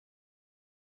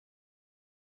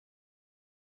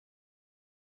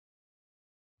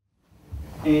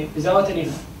Without any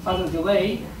further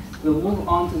delay, we'll move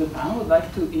on to the panel. I'd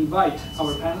like to invite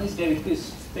our panelists. David,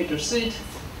 please take your seat.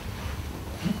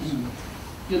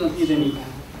 You don't need any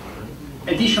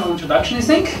additional introduction, I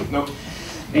think? No.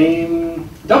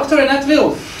 Dr. Einat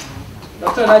Wilf.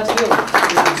 Dr. Einat Wilf is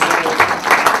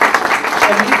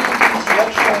a leading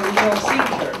intellectual regional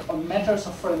thinker on matters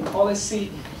of foreign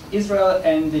policy, Israel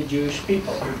and the Jewish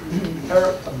people.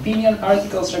 Her opinion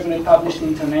articles regularly published in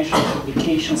international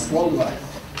publications worldwide.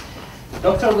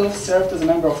 Dr. Wilf served as a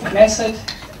member of Knesset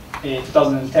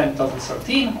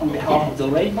 2010-2013 on behalf of the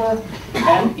Labour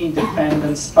and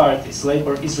Independence parties,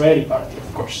 Labour Israeli Party,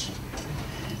 of course.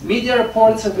 Media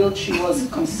reports revealed she was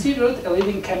considered a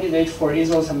leading candidate for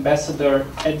Israel's ambassador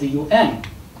at the UN.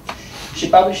 She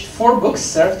published 4 books,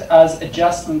 served as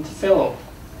Adjustment Fellow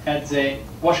at the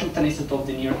Washington Institute of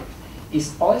the Near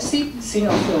East Policy,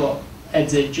 Senior Fellow at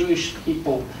the Jewish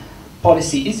People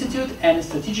Policy Institute, and a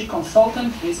strategic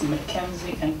consultant with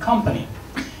McKinsey & Company.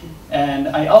 And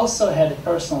I also had a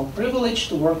personal privilege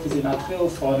to work with Einat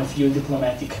Wilf on a few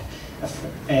diplomatic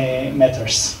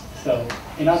matters. So,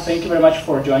 Einat, thank you very much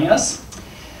for joining us.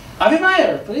 Avi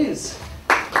Mayer, please.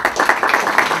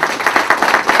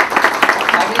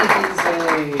 Avi is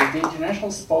the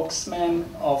international spokesman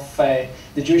of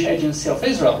the Jewish Agency of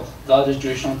Israel, the largest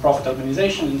Jewish non-profit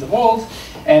organization in the world,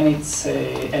 and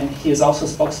he is also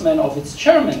spokesman of its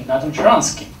chairman, Natan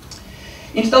Sharansky.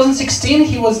 In 2016,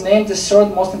 he was named the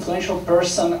 3rd most influential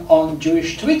person on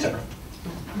Jewish Twitter,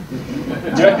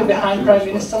 directly behind Prime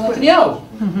Minister Netanyahu.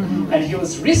 And he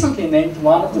was recently named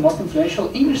one of the most influential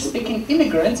English-speaking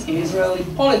immigrants in Israeli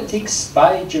politics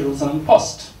by Jerusalem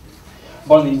Post.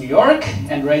 Born in New York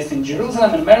and raised in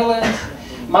Jerusalem and Maryland,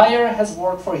 Mayer has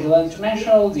worked for Hillel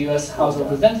International, the US House of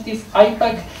Representatives,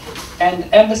 AIPAC, and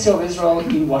Embassy of Israel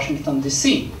in Washington,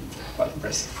 D.C. Quite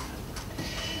impressive.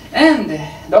 And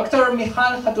Dr.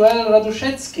 Michal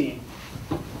Hatuel-Radoshitzky.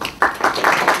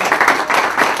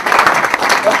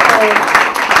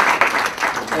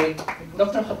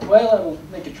 Dr. Hatuel, I will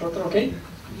make it shorter, okay?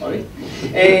 Sorry.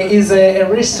 Is a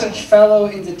research fellow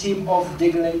in the team of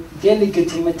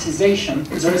delegitimization.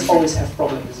 Israelis always have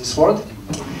problems with this word.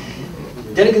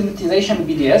 Delegitimization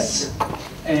BDS,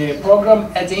 a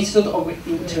program at the Institute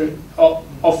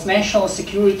of National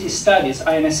Security Studies,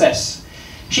 INSS.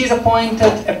 She is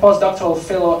appointed a postdoctoral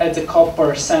fellow at the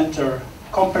Comper Center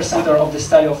of the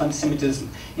Study of Anti-Semitism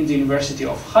in the University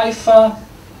of Haifa.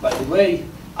 By the way,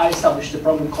 I established a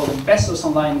program called Ambassadors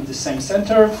Online in the same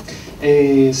center.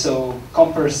 So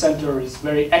Comper Center is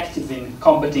very active in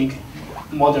combating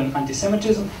modern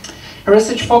anti-Semitism. Her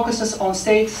research focuses on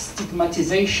state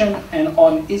stigmatization and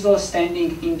on Israel's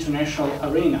standing in international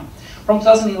arena. From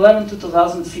 2011 to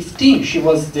 2015, she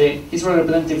was the Israeli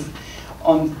representative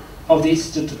of the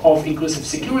Institute of Inclusive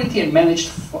Security and managed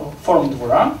Forum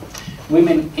Dvorah,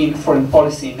 Women in Foreign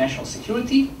Policy and National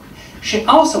Security. She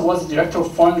also was the Director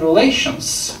of Foreign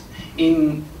Relations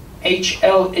in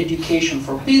HL Education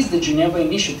for Peace, the Geneva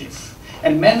Initiative,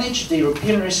 and managed the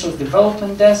European Resource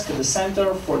Development Desk at the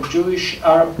Center for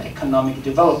Jewish-Arab Economic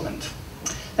Development.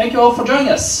 Thank you all for joining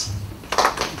us.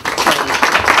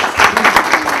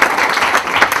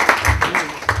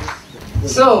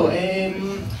 So,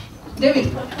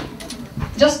 David,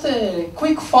 just a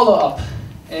quick follow-up.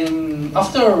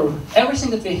 After everything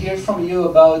that we heard from you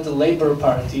about the Labour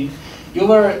Party, you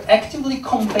were actively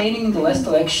campaigning in the last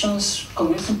elections,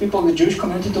 convincing people in the Jewish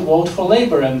community to vote for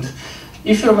Labour. And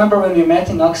if you remember when we met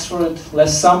in Oxford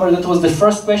last summer, that was the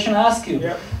first question I asked you.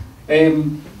 Yeah.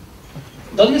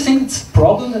 Don't you think it's a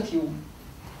problem that you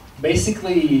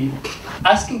basically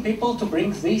asking people to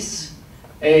bring this,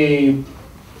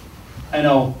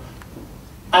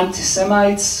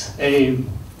 anti-Semites,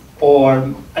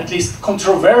 or at least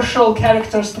controversial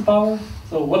characters to power?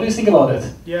 So what do you think about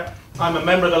it? Yeah, I'm a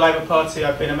member of the Labour Party.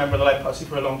 I've been a member of the Labour Party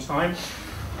for a long time.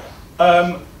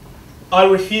 I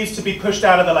refuse to be pushed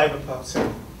out of the Labour Party.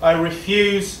 I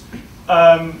refuse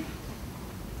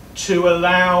to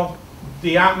allow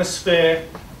the atmosphere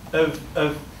of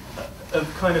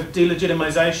kind of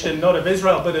delegitimization, not of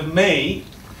Israel, but of me,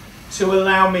 to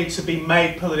allow me to be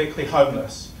made politically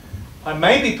homeless. I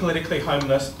may be politically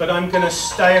homeless, but I'm going to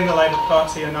stay in the Labour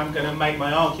Party and I'm going to make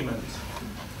my argument.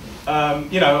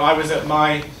 I was at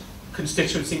my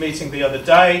constituency meeting the other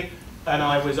day and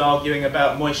I was arguing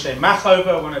about Moshe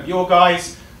Machover, one of your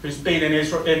guys, who's been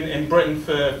in Britain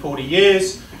for 40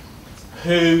 years,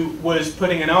 who was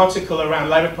putting an article around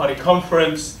Labour Party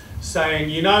conference saying,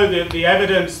 the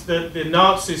evidence that the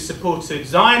Nazis supported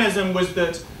Zionism was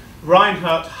that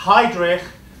Reinhard Heydrich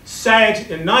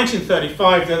said in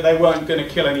 1935 that they weren't going to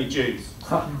kill any Jews.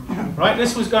 Right?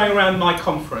 This was going around my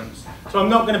conference. So I'm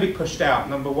not going to be pushed out,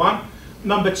 number one.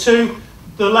 Number two,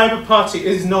 the Labour Party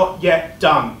is not yet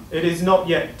done. It is not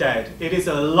yet dead. It is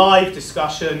a live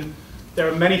discussion.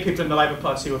 There are many people in the Labour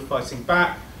Party who are fighting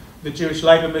back. The Jewish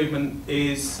Labour movement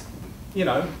is, you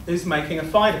know, is making a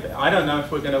fight of it. I don't know if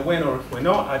we're going to win or if we're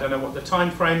not. I don't know what the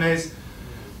time frame is.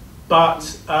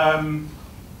 But I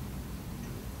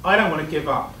don't want to give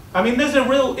up. I mean, there's a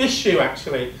real issue,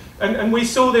 actually. And we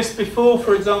saw this before,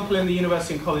 for example, in the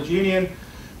University and College Union,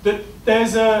 that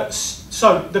there's a...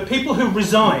 So the people who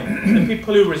resign,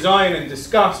 in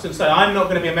disgust and say, I'm not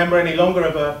going to be a member any longer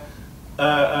of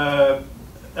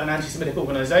an anti-Semitic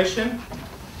organisation,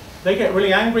 they get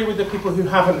really angry with the people who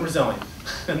haven't resigned.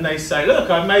 And they say,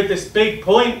 look, I've made this big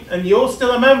point and you're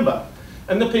still a member.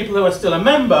 And the people who are still a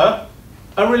member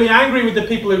are really angry with the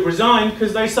people who've resigned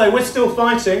because they say, we're still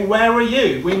fighting, where are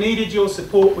you? We needed your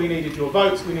support, we needed your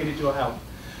votes, we needed your help.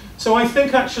 So I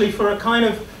think actually for a kind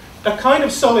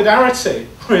of solidarity,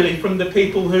 really, from the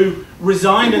people who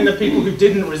resigned and the people who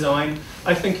didn't resign,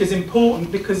 I think is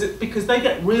important because they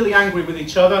get really angry with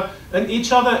each other, and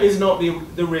each other is not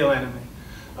the real enemy.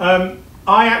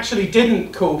 I actually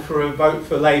didn't call for a vote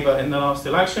for Labour in the last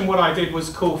election. What I did was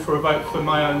call for a vote for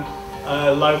my own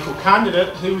local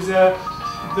candidate, who's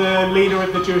the leader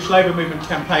of the Jewish Labour movement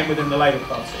campaign within the Labour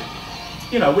Party.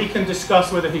 You know, we can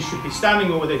discuss whether he should be standing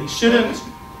or whether he shouldn't.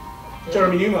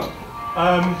 Jeremy Newmark.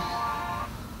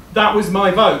 That was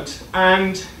my vote,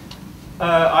 and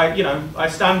I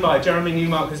stand by it. Jeremy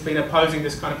Newmark has been opposing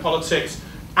this kind of politics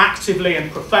actively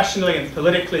and professionally and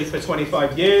politically for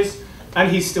 25 years, and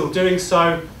he's still doing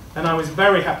so, and I was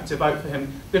very happy to vote for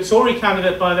him. The Tory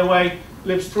candidate, by the way,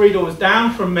 lives 3 doors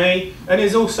down from me and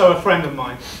is also a friend of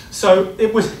mine. So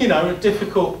it was, you know, a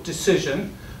difficult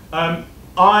decision.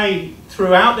 I,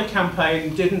 throughout the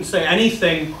campaign, didn't say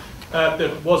anything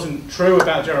that wasn't true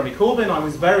about Jeremy Corbyn. I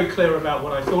was very clear about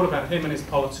what I thought about him and his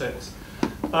politics.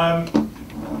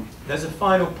 There's a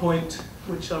final point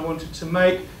which I wanted to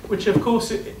make, which of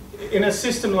course, in a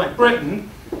system like Britain,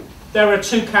 there are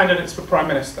 2 candidates for Prime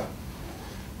Minister.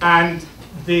 And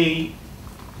the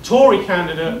Tory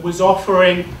candidate was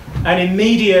offering an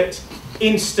immediate,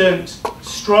 instant,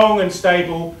 strong and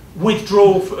stable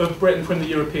withdrawal of Britain from the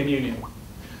European Union.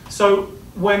 So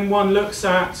when one looks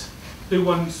at who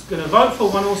one's going to vote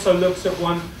for, one also looks at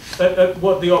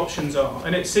what the options are.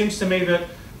 And it seems to me that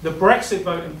the Brexit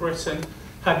vote in Britain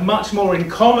had much more in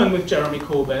common with Jeremy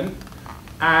Corbyn,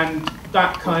 and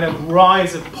that kind of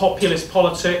rise of populist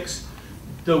politics,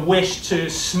 the wish to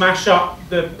smash up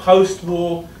the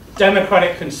post-war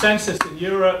democratic consensus in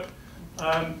Europe,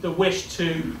 the wish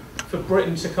for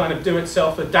Britain to kind of do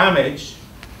itself a damage.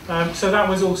 So that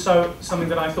was also something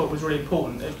that I thought was really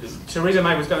important. Theresa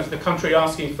May was going to the country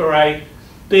asking for a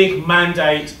big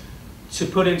mandate to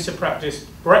put into practice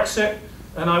Brexit,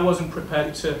 and I wasn't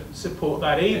prepared to support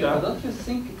that either. Don't you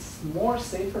think it's more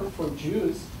safer for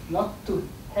Jews not to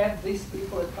have these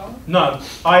people at power? No.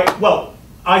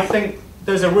 I think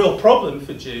there's a real problem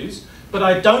for Jews, but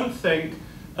I don't think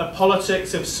a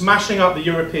politics of smashing up the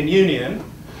European Union.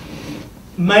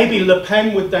 Maybe Le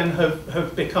Pen would then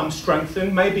have become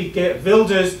strengthened. Maybe Geert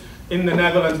Wilders in the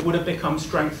Netherlands would have become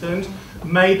strengthened.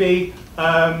 Maybe,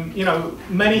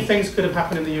 many things could have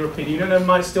happened in the European Union and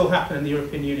might still happen in the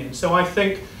European Union. So I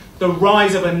think the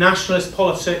rise of a nationalist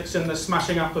politics and the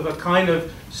smashing up of a kind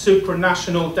of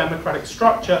supranational democratic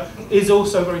structure is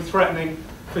also very threatening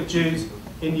for Jews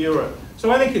in Europe.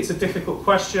 So I think it's a difficult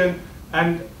question,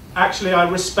 and actually I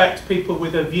respect people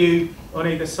with a view on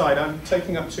either side. I'm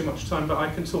taking up too much time, but I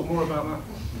can talk more about that.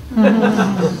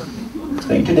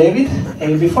 Thank you, David.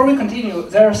 And before we continue,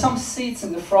 there are some seats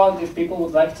in the front. If people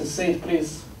would like to sit,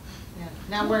 please. Yeah.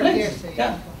 Now we're please. here, so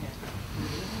yeah.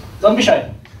 Don't be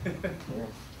shy.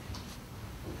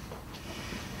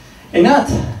 Einat,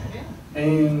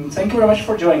 thank you very much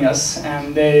for joining us.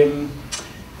 And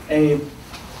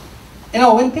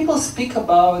when people speak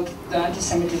about the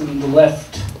anti-Semitism in the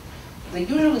left, they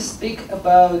usually speak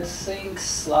about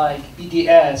things like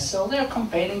BDS, so they're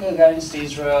campaigning against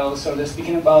Israel, so they're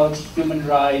speaking about human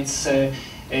rights,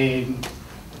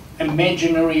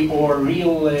 imaginary or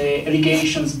real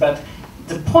allegations, but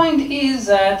the point is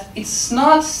that it's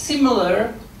not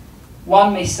similar,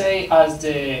 one may say, as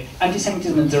the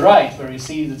anti-Semitism at the right, where you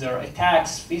see that there are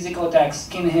attacks, physical attacks,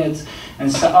 skinheads,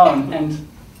 and so on. And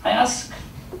I ask,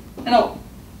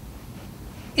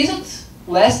 is it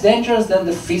less dangerous than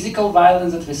the physical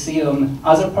violence that we see on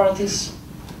other parties?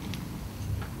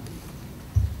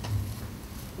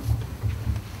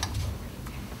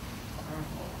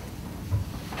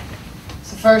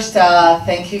 So first,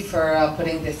 thank you for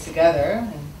putting this together,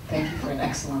 and thank you for an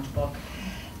excellent book.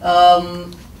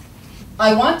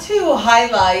 I want to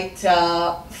highlight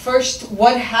first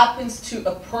what happens to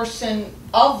a person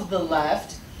of the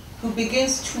left who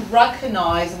begins to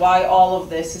recognize why all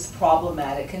of this is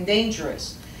problematic and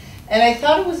dangerous. And I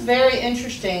thought it was very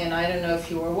interesting, and I don't know if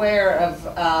you were aware of,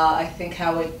 I think,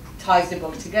 how it ties the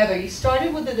book together. You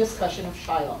started with the discussion of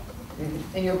Shylock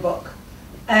in your book.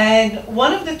 And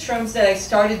one of the terms that I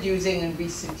started using in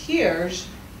recent years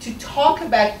to talk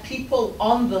about people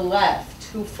on the left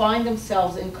who find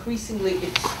themselves increasingly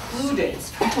excluded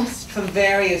from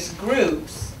various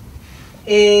groups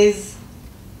is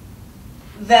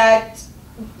that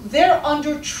they're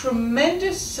under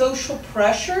tremendous social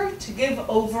pressure to give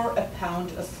over a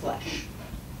pound of flesh.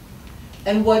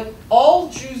 And what all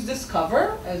Jews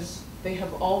discover, as they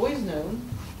have always known,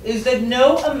 is that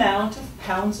no amount of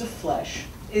pounds of flesh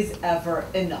is ever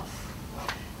enough.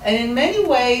 And in many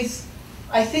ways,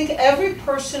 I think every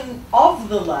person of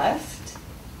the left,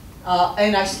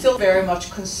 and I still very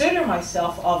much consider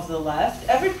myself of the left,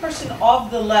 every person of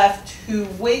the left who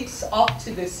wakes up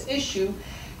to this issue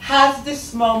has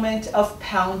this moment of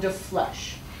pound of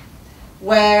flesh,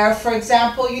 where, for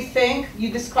example,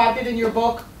 you described it in your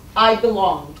book, I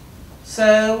belonged.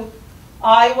 So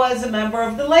I was a member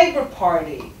of the Labour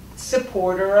Party,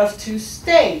 supporter of 2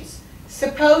 states,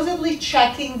 supposedly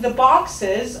checking the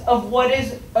boxes of what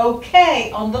is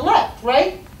okay on the left,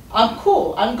 right? I'm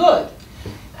cool, I'm good.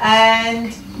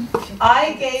 And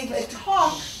I gave a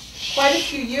talk quite a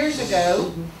few years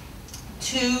ago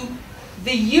to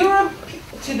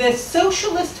the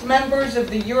socialist members of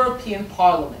the European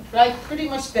Parliament, right? Pretty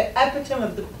much the epitome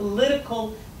of the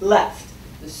political left,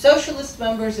 the socialist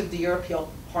members of the European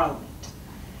Parliament.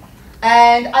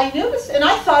 And I noticed, and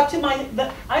I thought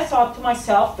to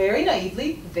myself very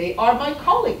naively, they are my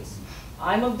colleagues.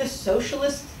 I'm of the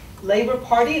Socialist Labour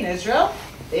Party in Israel.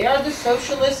 They are the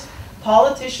socialist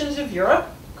politicians of Europe,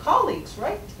 colleagues,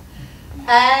 right?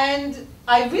 And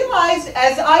I realized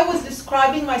as I was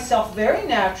describing myself very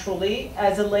naturally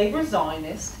as a labor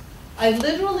Zionist, I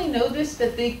literally noticed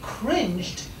that they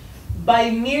cringed by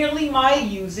merely my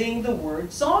using the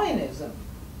word Zionism.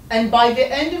 And by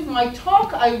the end of my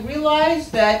talk, I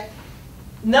realized that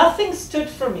nothing stood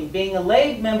for me. Being a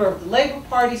member of the Labour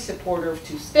Party, supporter of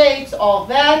 2 states, all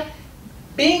that.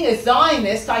 Being a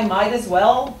Zionist, I might as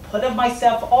well put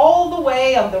myself all the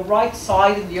way on the right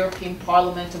side in the European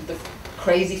Parliament of the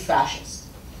crazy fascists.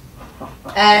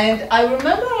 And I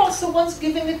remember also once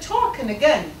giving a talk, and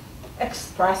again,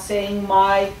 expressing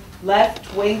my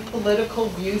left-wing political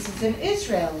views as an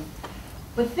Israeli.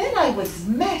 But then I was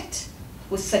met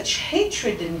with such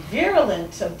hatred and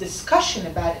virulence of discussion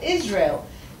about Israel.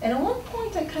 And at one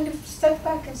point I kind of stepped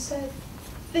back and said,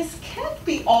 this can't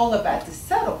be all about the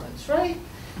settlements, right?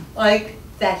 Like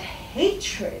that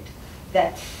hatred,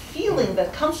 that feeling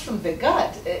that comes from the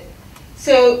gut.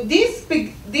 So these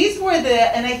were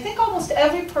and I think almost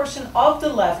every person of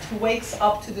the left who wakes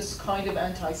up to this kind of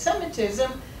anti-Semitism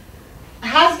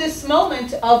has this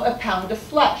moment of a pound of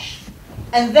flesh.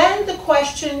 And then the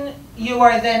question you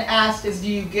are then asked is, do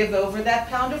you give over that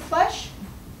pound of flesh?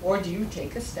 Or do you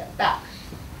take a step back,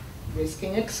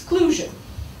 risking exclusion?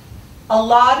 A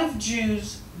lot of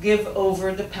Jews give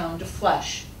over the pound of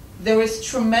flesh. There is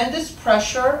tremendous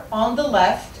pressure on the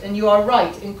left, and you are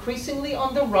right, increasingly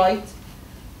on the right,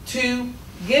 to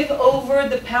give over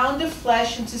the pound of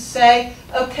flesh and to say,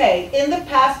 okay, in the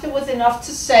past it was enough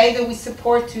to say that we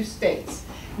support 2 states.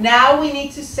 Now we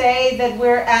need to say that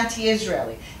we're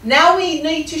anti-Israeli. Now we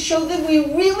need to show that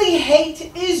we really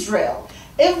hate Israel.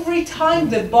 Every time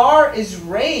the bar is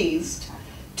raised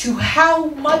to how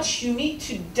much you need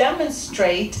to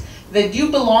demonstrate that you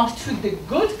belong to the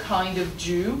good kind of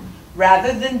Jew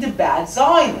rather than the bad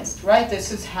Zionist, right?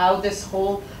 This is how this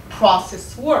whole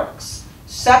process works.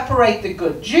 Separate the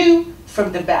good Jew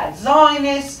from the bad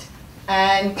Zionist,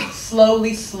 and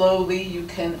slowly, slowly you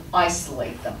can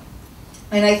isolate them.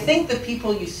 And I think the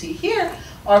people you see here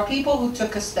are people who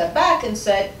took a step back and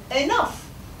said, enough.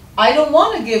 I don't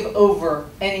want to give over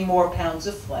any more pounds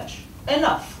of flesh.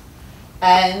 Enough.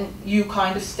 And you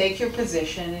kind of stake your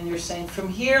position and you're saying, from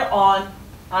here on,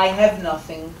 I have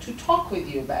nothing to talk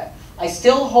with you about. I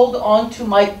still hold on to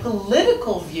my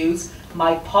political views,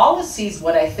 my policies,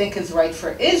 what I think is right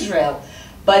for Israel,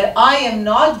 but I am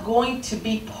not going to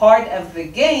be part of the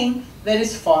game that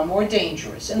is far more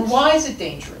dangerous. And why is it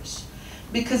dangerous?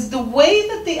 Because the way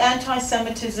that the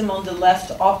anti-Semitism on the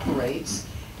left operates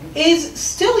is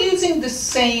still using the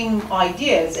same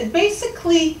ideas. It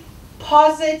basically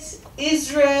posits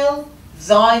Israel,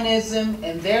 Zionism,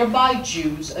 and thereby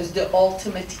Jews as the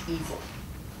ultimate evil.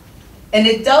 And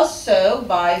it does so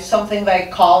by something that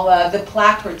I call the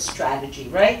placard strategy,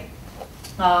 right?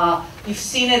 You've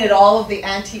seen it at all of the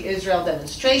anti-Israel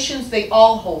demonstrations. They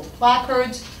all hold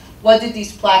placards. What did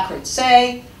these placards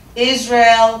say?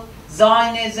 Israel,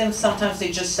 Zionism, sometimes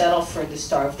they just settle for the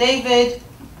Star of David,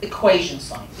 equation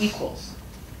sign, equals.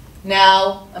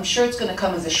 Now, I'm sure it's going to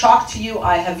come as a shock to you.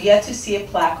 I have yet to see a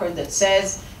placard that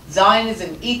says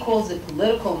Zionism equals the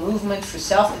political movement for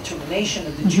self-determination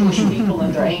of the Jewish people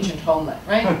in their ancient homeland,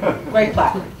 right? Great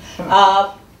placard.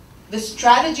 The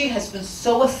strategy has been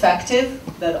so effective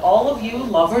that all of you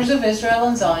lovers of Israel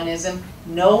and Zionism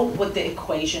know what the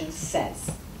equation says.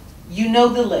 You know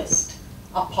the list: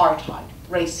 apartheid,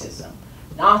 racism,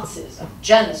 Nazism,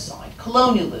 genocide,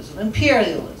 colonialism,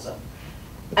 imperialism.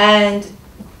 And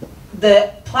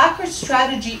the placard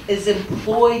strategy is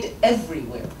employed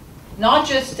everywhere, not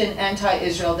just in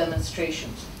anti-Israel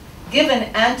demonstrations. Give an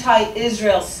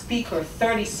anti-Israel speaker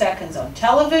 30 seconds on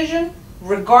television,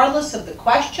 regardless of the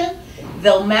question,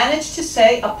 they'll manage to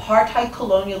say apartheid,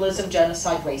 colonialism,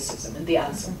 genocide, racism in the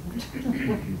answer.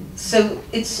 So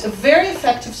it's a very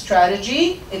effective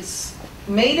strategy. It's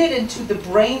made it into the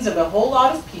brains of a whole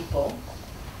lot of people.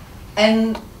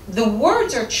 And the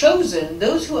words are chosen.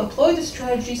 Those who employ the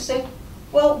strategy say,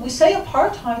 well, we say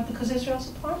apartheid because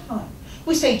Israel's apartheid.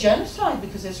 We say genocide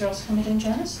because Israel's committing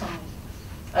genocide.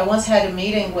 I once had a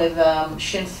meeting with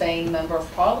Sinn Féin member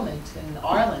of parliament in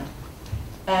Ireland.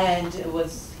 And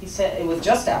he said, it was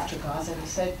just after Gaza, and he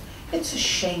said, it's a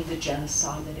shame the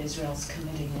genocide that Israel's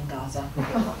committing in Gaza.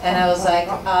 And I was like,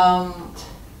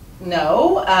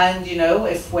 no, and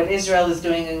if what Israel is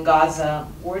doing in Gaza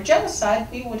were genocide,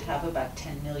 we would have about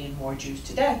 10 million more Jews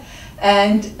today.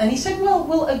 And he said, well,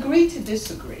 we'll agree to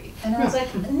disagree. And I was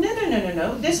like,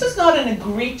 no, this is not an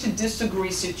agree to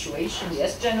disagree situation.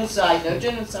 Yes, genocide, no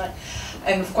genocide.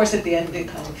 And of course, at the end, they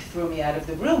kind of threw me out of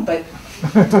the room. But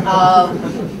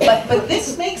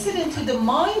this makes it into the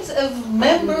minds of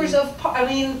members of.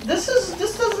 This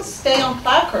doesn't stay on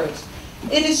placards.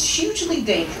 It is hugely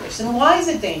dangerous. And why is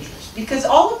it dangerous? Because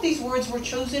all of these words were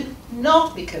chosen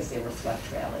not because they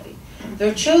reflect reality.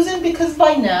 They're chosen because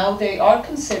by now they are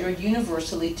considered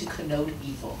universally to connote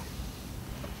evil.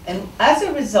 And as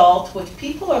a result, what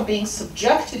people are being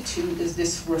subjected to is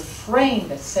this refrain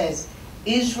that says,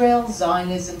 Israel,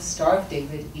 Zionism, Star of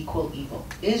David equal evil.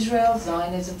 Israel,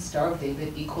 Zionism, Star of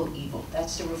David equal evil.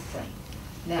 That's the refrain.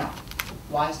 Now,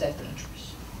 why is that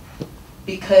dangerous?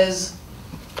 Because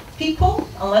people,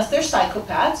 unless they're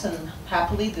psychopaths, and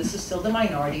happily this is still the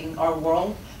minority in our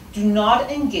world, do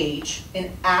not engage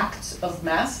in acts of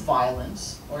mass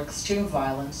violence or extreme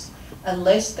violence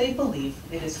unless they believe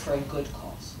it is for a good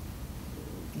cause.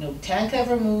 No tank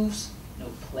ever moves, no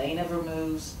plane ever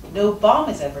moves, no bomb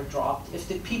is ever dropped if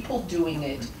the people doing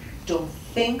it don't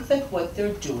think that what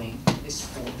they're doing is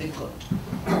for the good.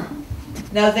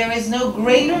 Now, there is no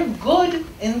greater good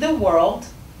in the world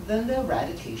than the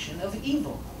eradication of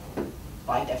evil,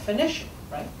 by definition,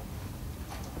 right?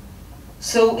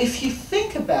 So if you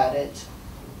think about it,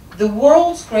 the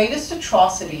world's greatest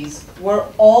atrocities were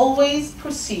always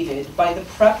preceded by the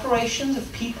preparations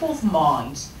of people's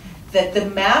minds that the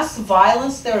mass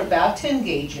violence they're about to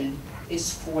engage in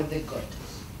is for the good.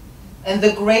 And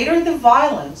the greater the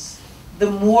violence, the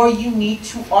more you need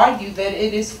to argue that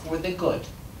it is for the good.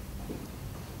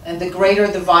 And the greater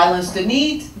the violence the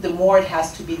need, the more it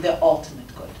has to be the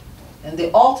ultimate good. And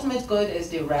the ultimate good is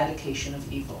the eradication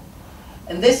of evil.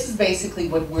 And this is basically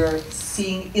what we're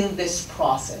seeing in this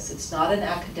process. It's not an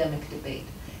academic debate.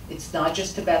 It's not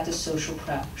just about the social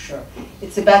pressure.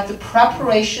 It's about the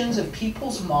preparations of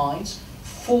people's minds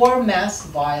for mass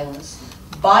violence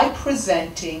by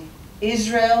presenting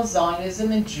Israel,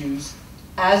 Zionism, and Jews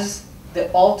as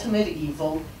the ultimate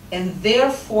evil, and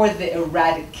therefore the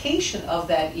eradication of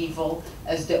that evil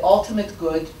as the ultimate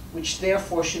good, which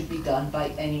therefore should be done by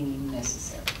any means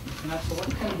necessary. So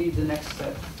what can be the next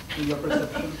step in your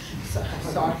perception?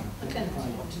 Sorry, I can't know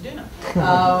what to do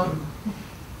now.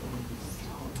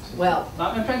 Well,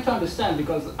 I'm trying to understand,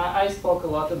 because I spoke a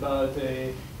lot about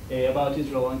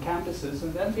Israel on campuses,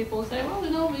 and then people say,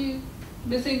 well,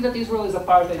 we think that Israel is an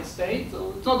apartheid state,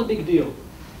 so it's not a big deal.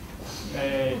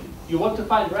 You want to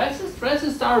find racists?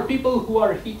 Racists are people who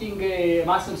are hitting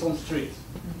Muslims on streets.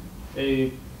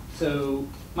 So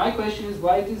my question is,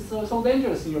 why it is so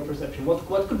dangerous in your perception?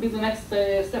 What could be the next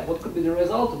step? What could be the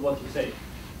result of what you say?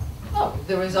 Oh,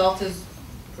 the result is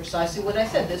precisely what I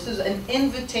said. This is an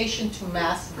invitation to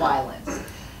mass violence.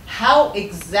 How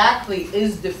exactly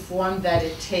is the form that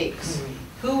it takes?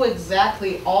 Who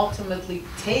exactly ultimately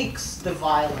takes the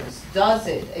violence? Does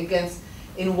it? Against,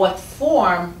 in what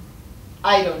form?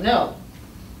 I don't know.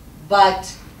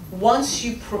 But once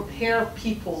you prepare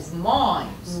people's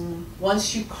minds,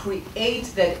 once you create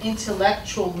that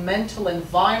intellectual, mental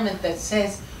environment that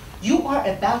says, you are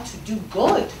about to do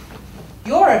good,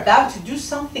 you're about to do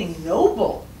something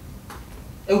noble.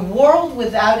 A world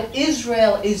without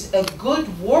Israel is a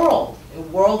good world. A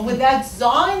world without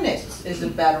Zionists is a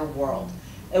better world.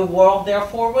 A world,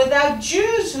 therefore, without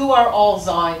Jews who are all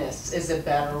Zionists is a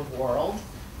better world.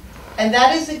 And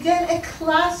that is, again, a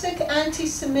classic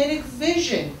anti-Semitic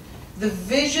vision. The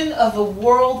vision of a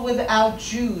world without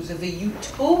Jews, of a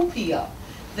utopia.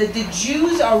 That the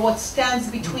Jews are what stands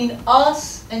between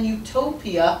us and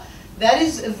utopia. That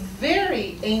is a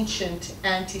very ancient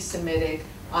anti-Semitic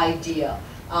idea.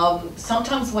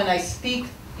 Sometimes when I speak,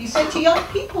 you say to young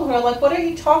people who are like, what are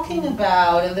you talking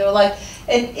about? And they're like,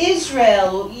 in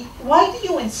Israel, why do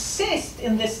you insist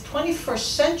in this 21st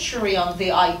century on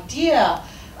the idea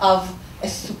of a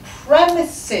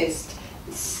supremacist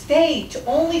state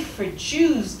only for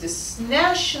Jews, this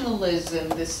nationalism,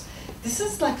 this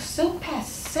is like so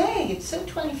passé, it's so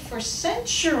 21st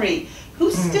century.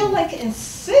 Who still like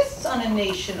insists on a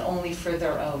nation only for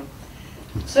their own?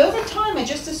 So over time, I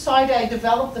just decided, I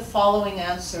developed the following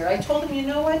answer. I told him, you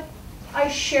know what? I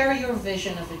share your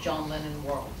vision of a John Lennon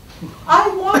world. I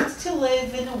want to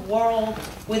live in a world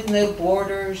with no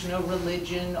borders, no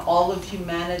religion, all of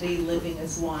humanity living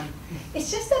as one.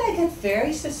 It's just that I get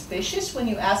very suspicious when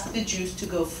you ask the Jews to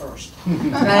go first. And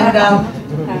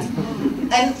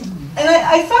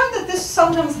I found that this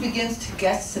sometimes begins to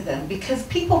get to them because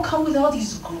people come with all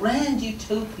these grand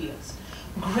utopias,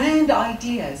 grand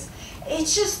ideas.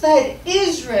 It's just that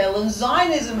Israel and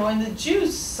Zionism and the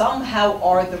Jews somehow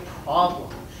are the problem.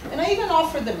 And I even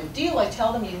offer them a deal. I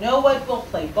tell them, you know what, we'll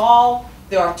play ball.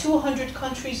 There are 200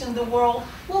 countries in the world.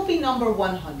 We'll be number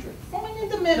 100, falling in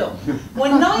the middle.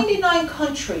 When 99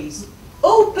 countries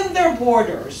open their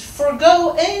borders,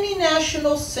 forgo any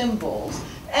national symbols,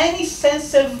 any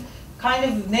sense of kind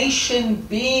of nation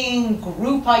being,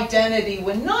 group identity,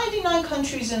 when 99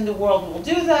 countries in the world will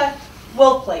do that,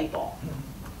 we'll play ball.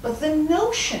 But the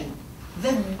notion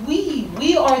that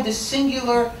we are the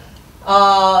singular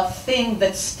thing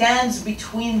that stands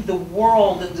between the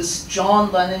world and this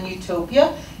John Lennon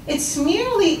utopia, it's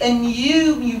merely a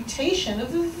new mutation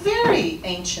of a very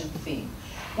ancient theme.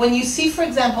 When you see, for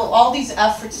example, all these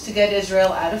efforts to get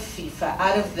Israel out of FIFA,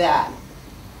 out of that,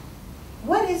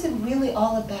 what is it really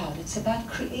all about? It's about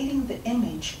creating the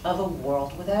image of a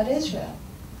world without Israel.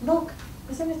 Look,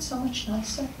 isn't it so much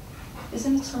nicer?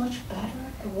 Isn't it so much better?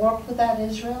 A world without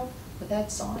Israel,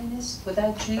 without Zionists,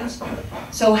 without Jews.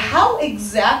 So how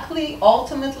exactly,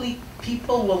 ultimately,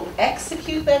 people will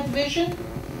execute that vision?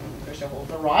 There's a whole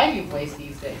variety of ways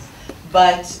these days.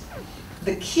 But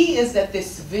the key is that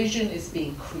this vision is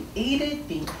being created,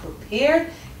 being prepared,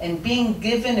 and being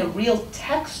given a real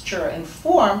texture and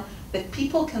form that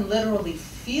people can literally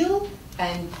feel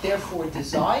and therefore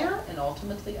desire and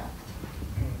ultimately act.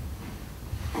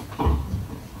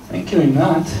 Thank you,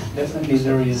 Einat. Definitely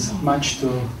there is much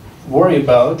to worry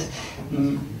about.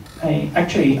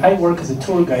 I work as a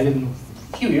tour guide, and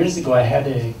a few years ago I had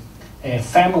a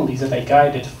family that I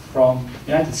guided from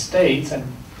the United States, and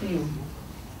we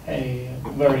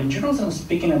were in Jerusalem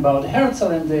speaking about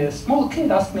Herzl, and the small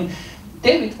kid asked me,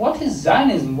 David, what is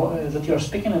Zionism that you're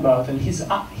speaking about? And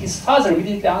his father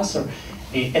immediately answered,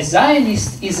 a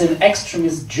Zionist is an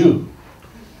extremist Jew.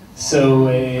 So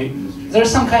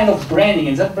there's some kind of branding,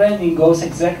 and that branding goes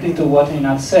exactly to what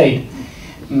Einat said.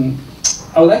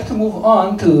 I would like to move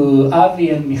on to Avi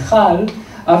and Michal.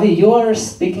 Avi, you are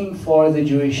speaking for the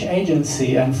Jewish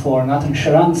Agency and for Natan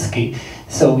Sharansky.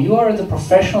 So you are the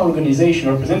professional organization,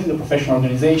 representing the professional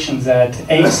organization that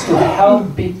aims to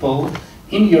help people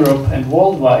in Europe and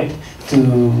worldwide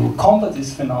to combat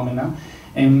this phenomena.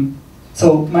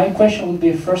 So my question would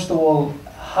be, first of all,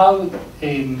 how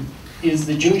is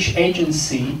the Jewish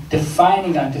Agency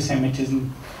defining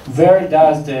anti-Semitism? Where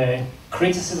does the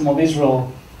criticism of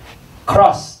Israel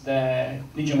cross the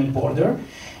legitimate border?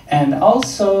 And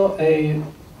also,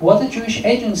 what the Jewish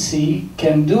Agency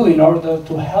can do in order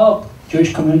to help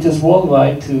Jewish communities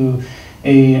worldwide to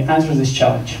answer this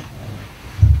challenge.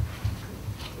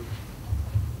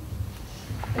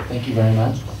 Thank you very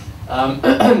much. I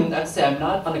have to say, I'm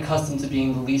not unaccustomed to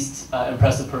being the least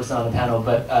impressive person on the panel,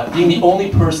 but being the only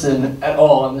person at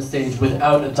all on the stage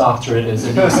without a doctorate is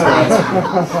a new experience.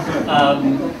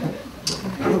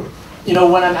 You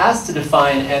know, when I'm asked to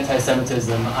define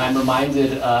anti-Semitism, I'm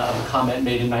reminded of a comment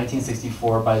made in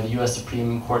 1964 by the US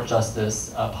Supreme Court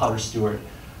Justice Potter Stewart,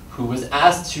 who was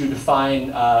asked to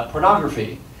define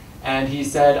pornography. And he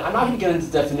said, I'm not going to get into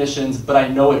definitions, but I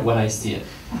know it when I see it.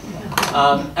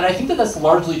 And I think that that's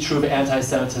largely true of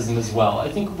anti-Semitism as well. I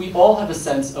think we all have a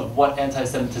sense of what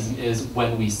anti-Semitism is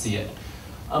when we see it.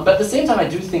 But at the same time, I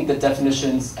do think that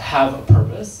definitions have a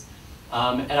purpose.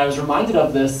 And I was reminded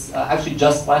of this actually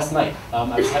just last night.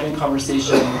 I was having a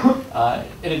conversation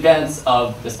in advance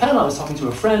of this panel. I was talking to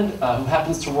a friend who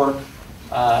happens to work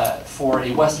for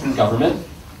a Western government.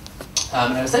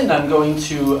 And I was saying that I'm going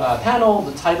to a panel,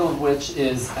 the title of which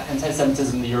is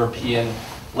Anti-Semitism in the European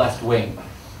Left Wing.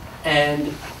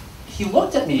 And he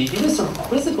looked at me, he gave me a sort of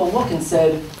quizzical look and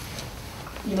said,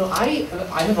 you know, I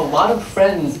have a lot of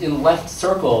friends in left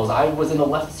circles. I was in a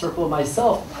left circle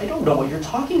myself. I don't know what you're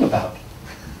talking about.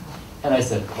 And I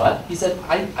said, what? He said,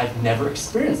 I've never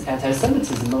experienced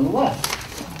anti-Semitism on the left.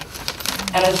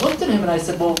 And I looked at him and I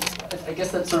said, well, I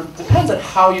guess that sort of depends on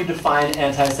how you define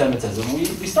anti-Semitism. We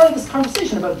started this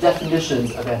conversation about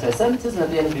definitions of anti-Semitism, and at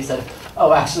the end of it he said,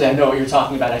 oh, actually, I know what you're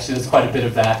talking about. Actually, there's quite a bit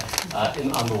of that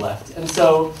on the left. And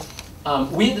so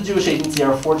we at the Jewish Agency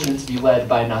are fortunate to be led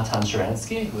by Natan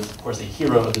Sharansky, who is, of course, a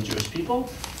hero of the Jewish people,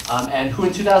 and who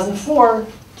in 2004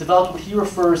 developed what he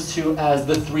refers to as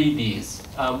the 3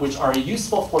 Bs, which are a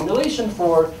useful formulation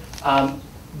for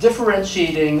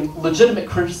differentiating legitimate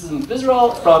criticism of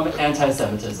Israel from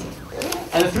anti-Semitism.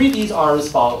 And the 3 Ds are as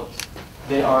follows.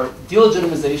 They are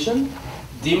delegitimization,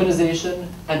 demonization,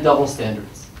 and double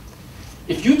standards.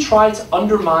 If you try to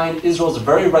undermine Israel's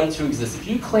very right to exist, if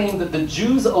you claim that the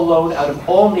Jews alone out of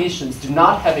all nations do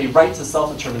not have a right to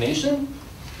self-determination,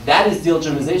 that is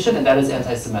delegitimization and that is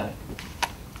anti-Semitic.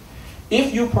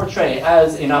 If you portray,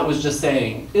 as Einat was just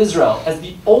saying, Israel as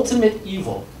the ultimate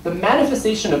evil, the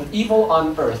manifestation of evil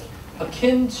on earth,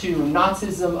 akin to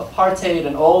Nazism, apartheid,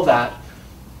 and all that,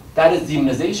 that is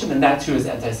demonization, and that too is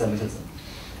anti-Semitism.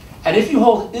 And if you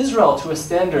hold Israel to a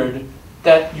standard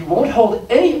that you won't hold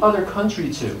any other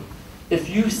country to, if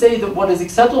you say that what is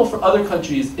acceptable for other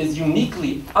countries is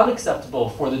uniquely unacceptable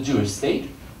for the Jewish state,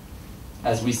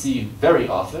 as we see very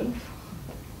often,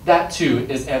 that too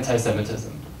is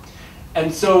anti-Semitism.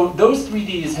 And so those 3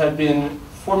 Ds have been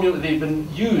they've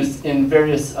been used in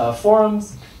various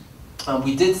forums.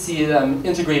 We did see them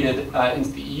integrated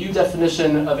into the EU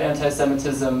definition of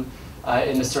anti-Semitism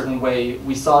in a certain way.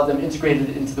 We saw them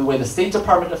integrated into the way the State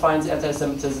Department defines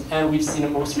anti-Semitism, and we've seen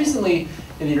it most recently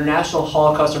in the International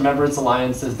Holocaust Remembrance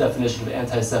Alliance's definition of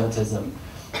anti-Semitism.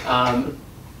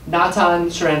 Natan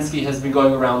Sharansky has been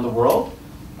going around the world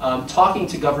talking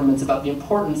to governments about the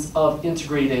importance of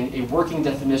integrating a working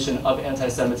definition of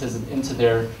anti-Semitism into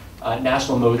their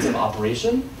national modes of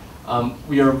operation.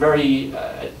 We are very,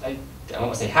 I don't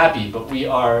want to say happy, but we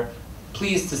are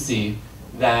pleased to see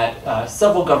that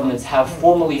several governments have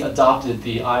formally adopted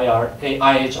the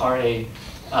IHRA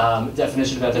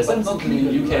definition of anti-Semitism in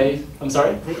the UK. I'm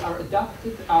sorry? They are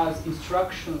adopted as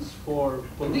instructions for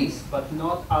police, but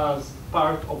not as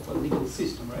part of a legal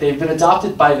system, right? They've been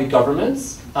adopted by the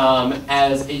governments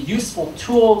as a useful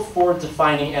tool for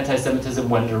defining anti-Semitism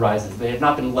when it arises. They have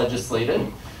not been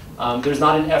legislated. There's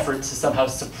not an effort to somehow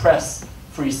suppress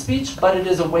free speech, but it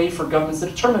is a way for governments to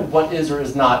determine what is or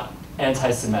is not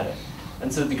anti-Semitic.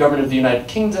 And so the government of the United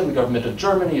Kingdom, the government of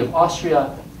Germany, of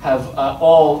Austria, have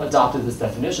all adopted this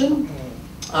definition.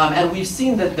 And we've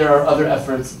seen that there are other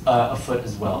efforts afoot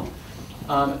as well.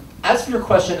 As for your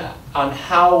question on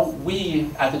how we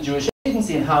at the Jewish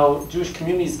Agency and how Jewish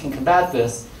communities can combat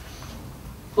this,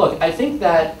 look, I think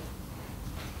that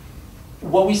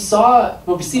what we've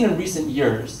seen in recent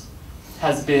years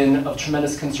has been of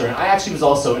tremendous concern. I actually was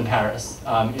also in Paris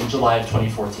in July of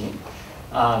 2014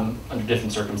 under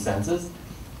different circumstances.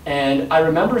 And I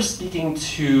remember speaking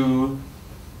to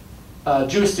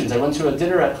Jewish students. I went to a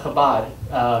dinner at Chabad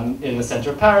in the center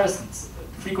of Paris. It's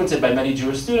frequented by many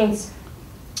Jewish students.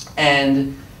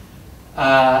 And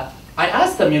I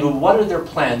asked them, what are their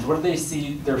plans? What do they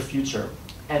see their future?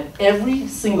 And every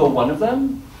single one of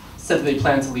them said that they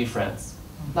plan to leave France.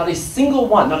 Not a single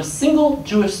one, not a single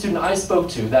Jewish student I spoke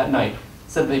to that night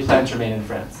said that they plan to remain in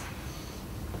France.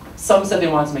 Some said they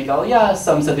wanted to make Aliyah,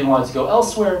 some said they wanted to go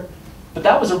elsewhere, but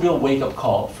that was a real wake-up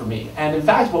call for me. And in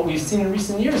fact, what we've seen in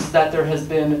recent years is that there has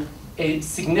been a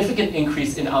significant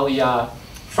increase in Aliyah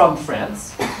from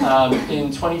France.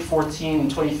 In 2014 and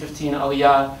 2015,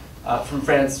 Aliyah from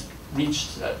France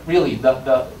reached really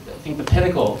I think the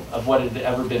pinnacle of what it had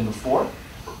ever been before.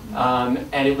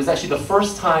 And it was actually the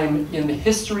first time in the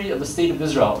history of the state of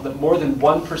Israel that more than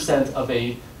 1% of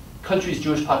a country's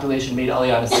Jewish population made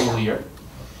Aliyah in a single year.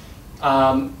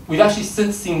 We've actually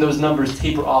since seen those numbers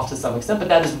taper off to some extent, but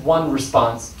that is one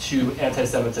response to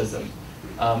anti-Semitism.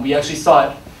 We actually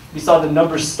saw it. We saw the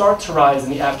numbers start to rise in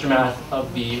the aftermath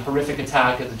of the horrific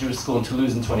attack at the Jewish school in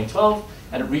Toulouse in 2012,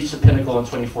 and it reached a pinnacle in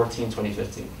 2014,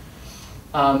 2015.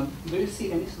 Do you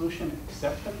see any solution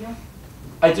except Aliyah?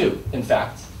 I do, in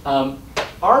fact.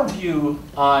 Our view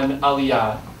on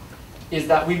Aliyah is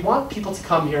that we want people to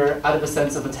come here out of a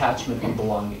sense of attachment and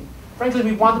belonging. Frankly,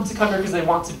 we want them to come here because they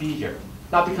want to be here,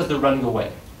 not because they're running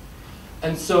away.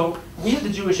 And so we at the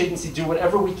Jewish Agency do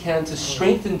whatever we can to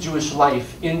strengthen Jewish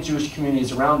life in Jewish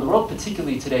communities around the world,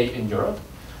 particularly today in Europe.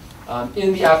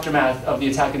 In the aftermath of the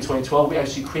attack in 2012, we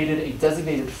actually created a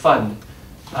designated fund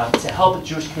to help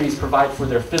Jewish communities provide for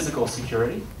their physical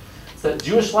security, so that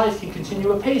Jewish life can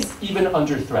continue apace even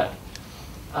under threat.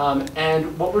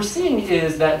 And what we're seeing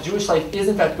is that Jewish life is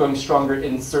in fact growing stronger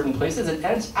in certain places, and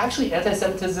actually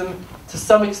anti-Semitism to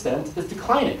some extent is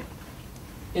declining.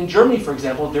 In Germany, for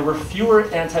example, there were fewer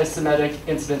anti-Semitic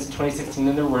incidents in 2016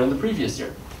 than there were in the previous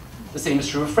year. The same is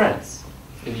true of France.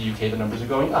 In the UK, the numbers are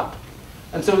going up.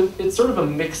 And so it's sort of a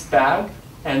mixed bag,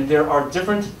 and there are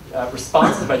different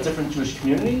responses by different Jewish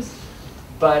communities.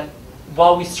 But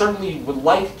while we certainly would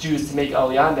like Jews to make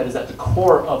Aliyah, and that is at the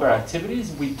core of our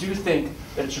activities, we do think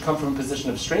that it should come from a position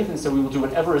of strength, and so we will do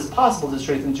whatever is possible to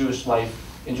strengthen Jewish life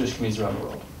in Jewish communities around the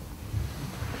world.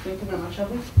 Thank you very much,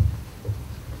 Avi.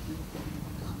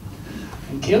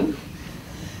 Thank you.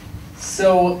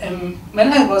 So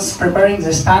when I was preparing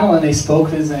this panel and I spoke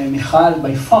with Michal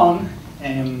by phone,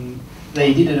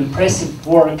 they did an impressive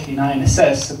work in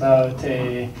INSS about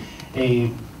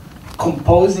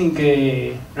composing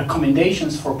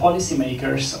recommendations for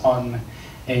policymakers on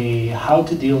how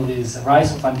to deal with the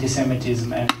rise of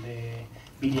anti-Semitism and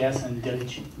BDS and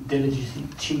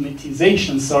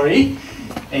delegitimization, sorry.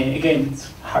 Again,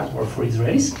 it's hard work for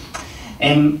Israelis.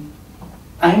 And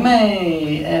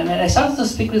I started to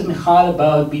speak with Michal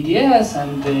about BDS,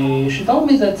 and she told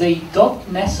me that they don't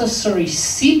necessarily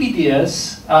see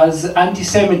BDS as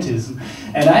anti-Semitism.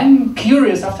 And I'm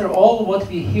curious, after all what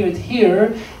we heard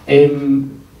here,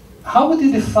 how would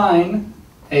you define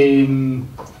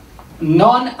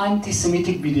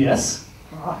non-anti-Semitic BDS?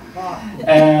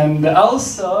 And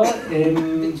also,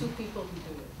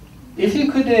 if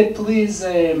you could please,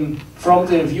 from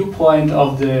the viewpoint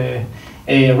of the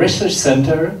research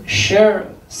center, share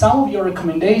some of your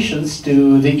recommendations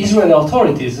to the Israeli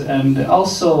authorities, and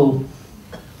also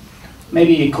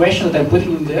maybe a question that I'm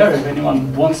putting in there, if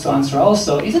anyone wants to answer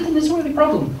also, is it an Israeli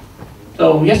problem?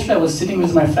 So yesterday I was sitting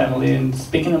with my family and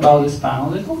speaking about this panel.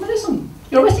 They told me, listen,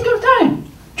 you're wasting your time.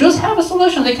 Just have a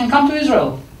solution. They can come to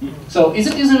Israel. So is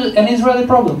it an Israeli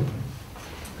problem?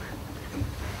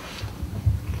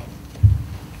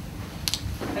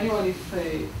 Anyone, if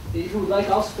you would like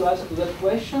us to answer to that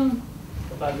question,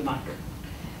 about the mic.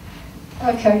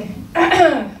 Okay.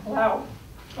 Wow,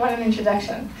 what an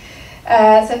introduction.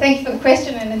 So thank you for the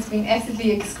question, and it's been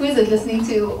absolutely exquisite listening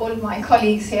to all of my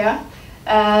colleagues here.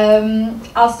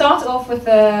 I'll start off with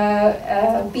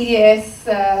the BDS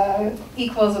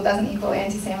equals or doesn't equal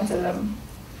anti-Semitism.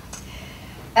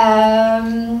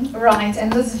 Right,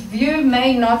 and this view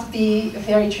may not be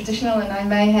very traditional, and I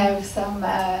may have some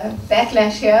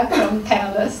backlash here from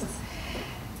panelists.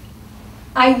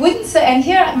 I wouldn't say, and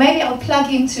here maybe I'll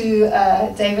plug into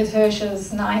David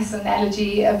Hirsch's nice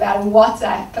analogy about a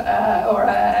WhatsApp or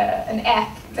an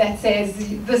app that says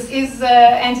this is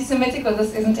anti-Semitic or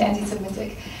this isn't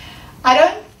anti-Semitic. I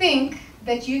don't think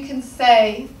that you can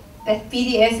say that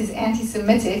BDS is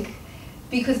anti-Semitic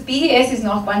because BDS is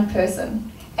not one person.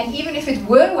 And even if it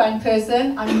were one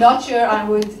person, I'm not sure I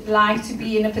would like to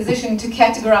be in a position to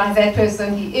categorize that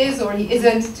person, he is or he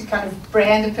isn't, to kind of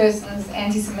brand a person as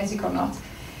anti-Semitic or not.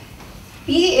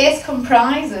 BDS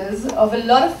comprises of a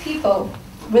lot of people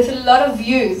with a lot of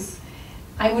views.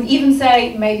 I would even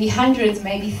say maybe hundreds,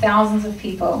 maybe thousands of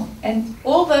people. And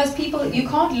all those people, you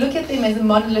can't look at them as a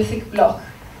monolithic block,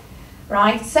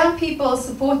 right? Some people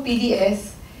support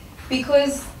BDS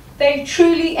because they're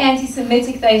truly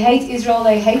anti-Semitic, they hate Israel,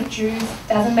 they hate Jews,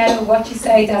 doesn't matter what you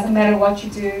say, doesn't matter what you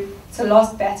do, it's a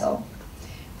lost battle.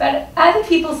 But other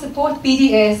people support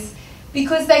BDS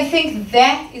because they think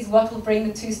that is what will bring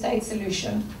the two-state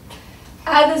solution.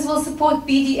 Others will support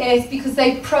BDS because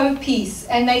they're pro-peace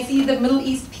and they see the Middle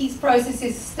East peace process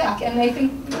is stuck and they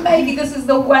think maybe this is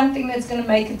the one thing that's going to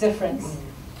make a difference.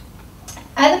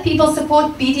 Other people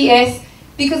support BDS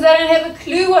because they don't have a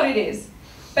clue what it is.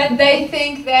 But they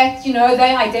think that, you know,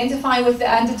 they identify with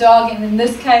the underdog, and in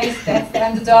this case, that's the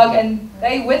underdog, and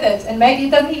they with it. And maybe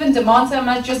it doesn't even demand so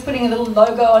much, just putting a little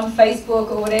logo on Facebook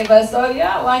or whatever. So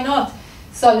yeah, why not?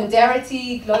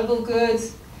 Solidarity, global good.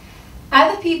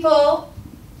 Other people,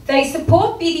 they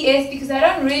support BDS because they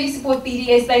don't really support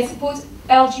BDS. They support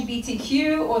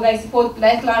LGBTQ or they support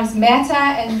Black Lives Matter,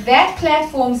 and that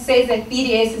platform says that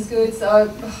BDS is good, so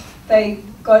they're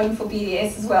going for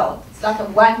BDS as well. It's like a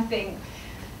one thing.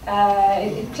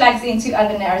 it plugs into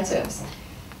other narratives.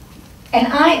 And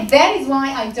that is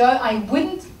why I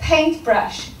wouldn't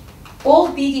paintbrush all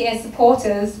BDS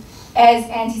supporters as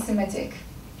anti-Semitic.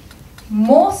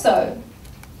 More so,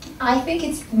 I think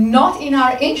it's not in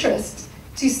our interest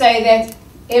to say that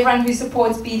everyone who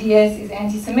supports BDS is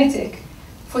anti-Semitic,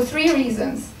 for 3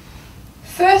 reasons.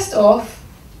 First off,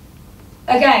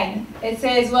 again, it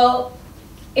says, well,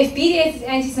 if BDS is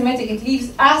anti-Semitic, it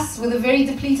leaves us with a very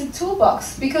depleted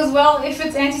toolbox. Because, well, if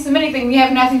it's anti-Semitic, then we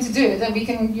have nothing to do. Then we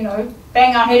can,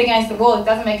 bang our head against the wall. It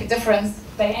doesn't make a difference.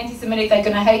 They're anti-Semitic, they're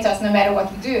going to hate us no matter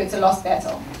what we do. It's a lost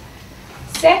battle.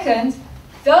 Second,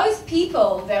 those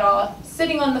people that are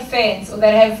sitting on the fence or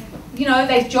that have,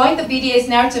 they've joined the BDS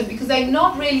narrative because they're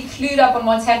not really clued up on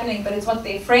what's happening, but it's what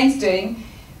their friends doing.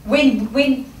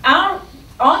 When our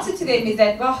answer to them is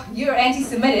that, well, you're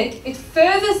anti-Semitic, it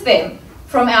furthers them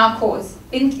from our cause.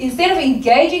 Instead of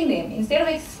engaging them, instead of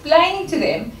explaining to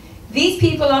them, these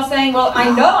people are saying, well, I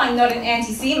know I'm not an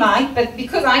anti-Semite, but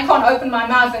because I can't open my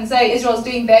mouth and say Israel's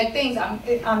doing bad things,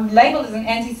 I'm labeled as an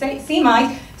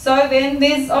anti-Semite, so then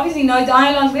there's obviously no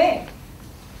dialogue there.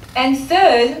 And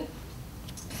third,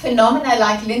 phenomena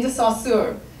like Linda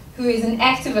Sarsour, who is an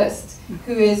activist,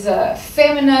 who is a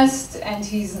feminist, and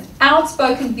who's an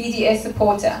outspoken BDS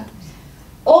supporter,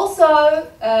 also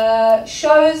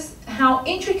shows how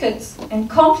intricate and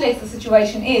complex the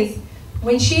situation is.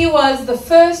 When she was the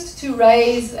first to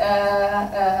raise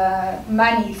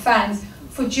funds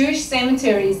for Jewish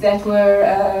cemeteries that were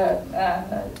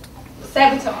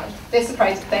sabotaged,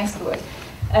 desecrated, thanks for the word,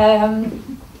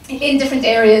 in different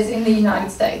areas in the United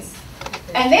States.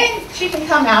 And then she can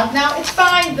come out. Now, it's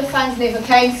fine, the funds never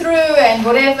came through and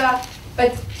whatever,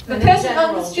 but the person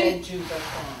on the street...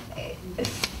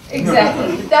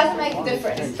 Exactly, it doesn't make a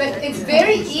difference. But it's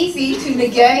very easy to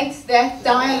negate that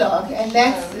dialogue, and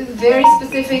that's a very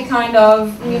specific kind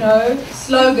of,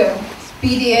 slogan.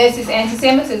 BDS is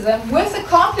anti-Semitism, with a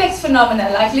complex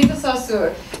phenomena like Linda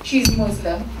Sarsour. She's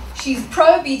Muslim, she's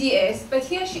pro-BDS, but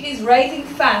here she is raising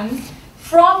funds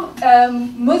from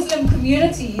Muslim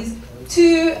communities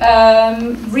to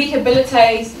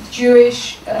rehabilitate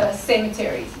Jewish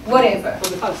cemeteries, whatever.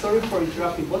 So, sorry for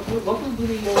interrupting. What will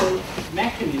be your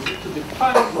mechanism to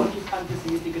define what is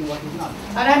anti-Semitic and what is not?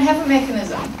 I don't have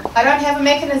a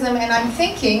mechanism. And I'm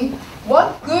thinking,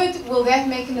 what good will that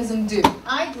mechanism do?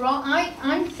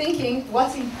 I'm thinking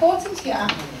what's important here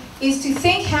is to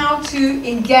think how to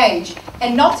engage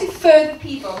and not to further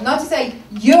people, not to say,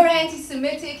 you're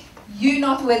anti-Semitic, you're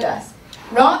not with us.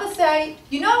 Rather say,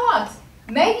 you know what?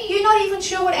 Maybe you're not even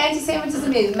sure what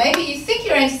anti-Semitism is. Maybe you think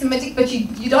you're anti-Semitic, but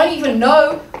you don't even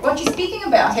know what you're speaking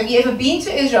about. Have you ever been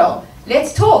to Israel?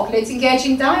 Let's talk. Let's engage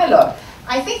in dialogue.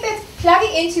 I think that's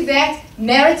plugging into that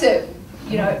narrative,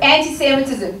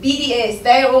 anti-Semitism, BDS,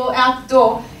 they're all out the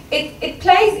door. It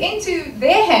plays into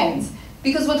their hands,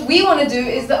 because what we want to do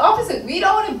is the opposite. We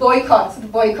don't want to boycott the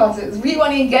boycotters. We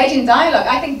want to engage in dialogue.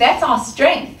 I think that's our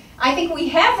strength. I think we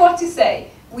have what to say.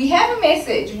 We have a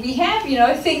message, we have,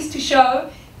 things to show,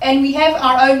 and we have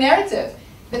our own narrative.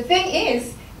 The thing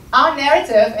is, our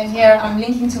narrative, and here I'm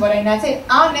linking to what Einat said,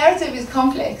 our narrative is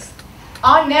complex.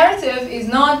 Our narrative is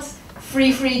not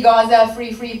free Gaza,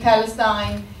 free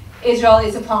Palestine, Israel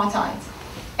is apartheid.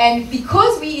 And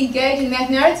because we engage in that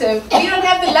narrative, we don't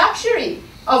have the luxury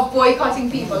of boycotting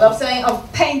people,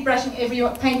 of paintbrushing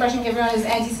everyone as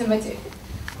anti-Semitic.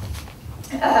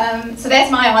 So that's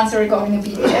my answer regarding the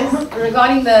BDS.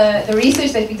 Regarding the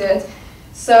research that we did,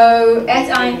 so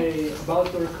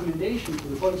about the recommendation to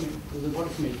the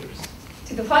policymakers.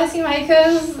 To the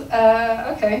policymakers,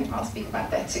 okay, I'll speak about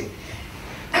that too.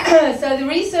 So the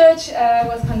research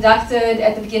was conducted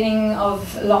at the beginning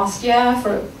of last year,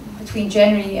 between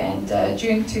January and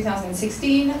June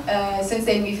 2016. Since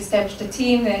then, we've established a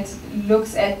team that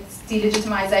looks at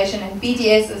delegitimization, and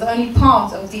BDS is only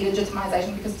part of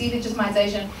delegitimization, because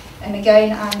delegitimization, and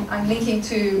again I'm linking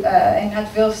to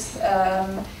Einat Wilf's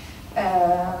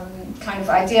kind of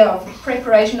idea of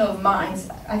preparation of minds.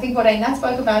 I think what Einat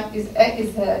spoke about is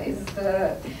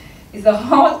the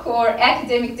hardcore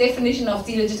academic definition of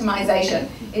delegitimization.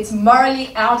 It's morally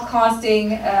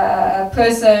outcasting a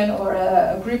person or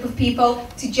a group of people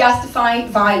to justify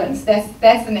violence.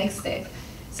 That's the next step.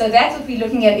 So that's what we're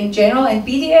looking at in general, and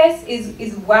BDS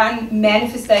is one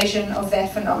manifestation of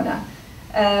that phenomena.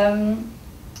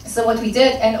 So what we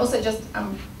did, and also just,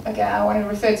 again, I want to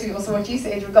refer to also what you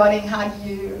said regarding how do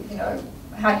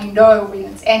you know when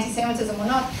it's anti-Semitism or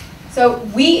not. So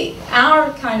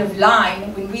our kind of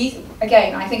line,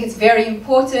 again, I think it's very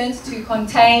important to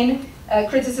contain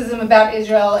criticism about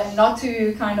Israel and not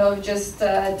to kind of just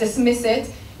dismiss it.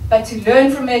 but to learn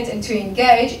from it and to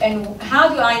engage. And how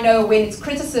do I know when it's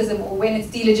criticism or when it's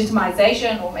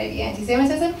delegitimization or maybe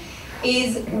anti-Semitism?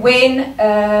 Is when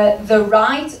the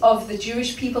right of the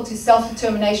Jewish people to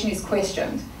self-determination is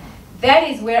questioned. That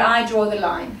is where I draw the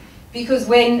line. Because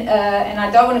when, and I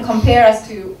don't want to compare us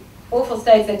to awful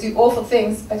states that do awful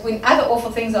things, but when other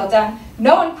awful things are done,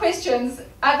 no one questions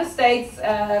other states'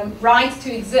 right to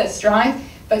exist, right?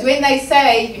 But when they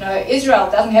say, you know,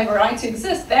 Israel doesn't have a right to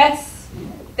exist, that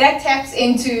taps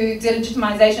into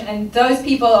delegitimization, and those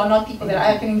people are not people that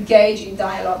I can engage in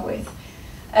dialogue with.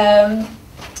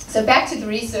 So back to the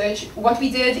research, what we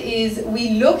did is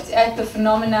we looked at the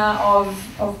phenomena of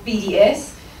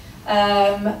BDS,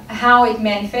 how it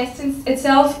manifests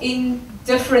itself in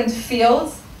different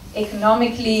fields,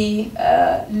 economically,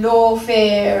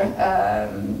 lawfare,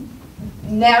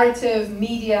 narrative,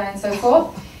 media, and so forth,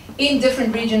 in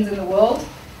different regions in the world.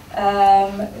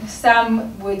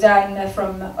 Some were done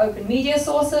from open media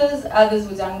sources, others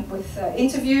were done with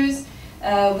interviews.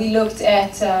 We looked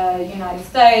at United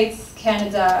States,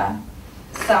 Canada,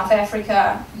 South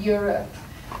Africa, Europe,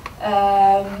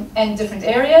 and different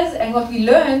areas. And what we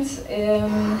learned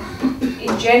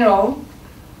in general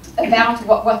about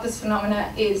what this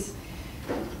phenomena is.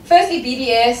 Firstly,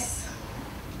 BDS,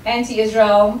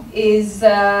 anti-Israel, is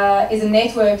a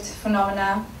networked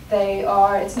phenomena.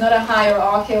 It's not a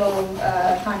hierarchical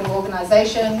kind of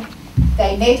organization.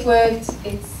 They networked,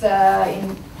 it's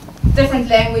in different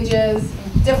languages,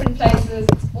 in different places,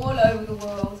 it's all over the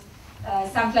world.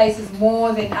 Some places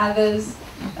more than others.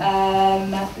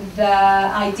 The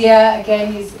idea,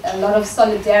 again, is a lot of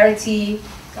solidarity,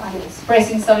 kind of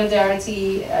expressing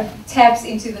solidarity, taps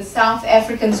into the South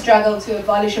African struggle to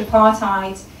abolish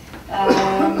apartheid.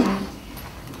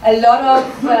 A lot of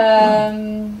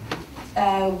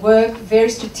work, very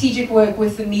strategic work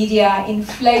with the media,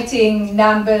 inflating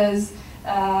numbers,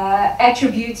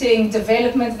 attributing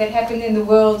developments that happened in the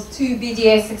world to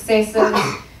BDS successes.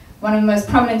 One of the most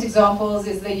prominent examples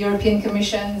is the European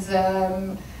Commission's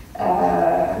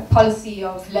policy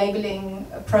of labeling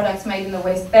products made in the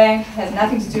West Bank. It has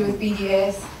nothing to do with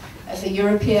BDS. The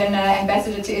European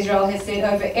ambassador to Israel has said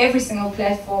over every single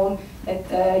platform that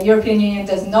the European Union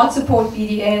does not support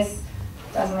BDS.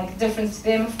 Doesn't make a difference to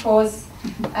them, of course.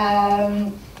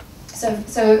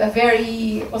 So a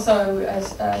very also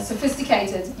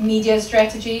sophisticated media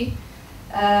strategy.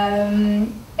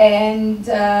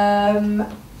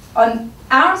 On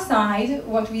our side,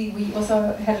 what we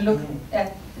also had a look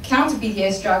at the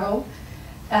counter-BDS struggle.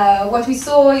 What we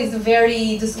saw is a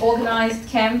very disorganized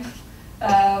camp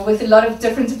with a lot of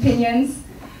different opinions,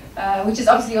 which is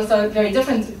obviously also very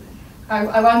different.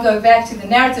 I won't go back to the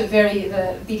narrative,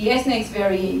 the BDS next,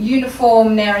 very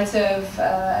uniform narrative.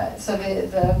 So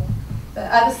the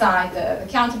other side, the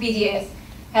counter-BDS,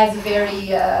 has a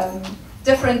very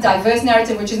different, diverse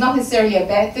narrative, which is not necessarily a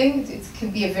bad thing. It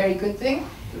can be a very good thing.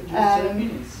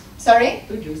 Sorry?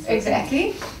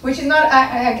 Exactly. Which is not,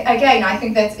 again, I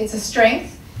think that it's a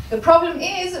strength. The problem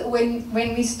is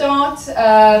when we start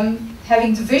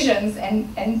having divisions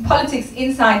and politics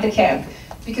inside the camp,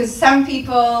 because some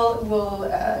people will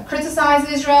criticize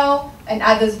Israel and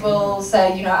others will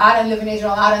say, you know, I don't live in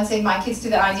Israel, I don't send my kids to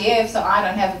the IDF, so I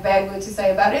don't have a bad word to say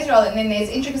about Israel. And then there's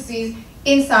intricacies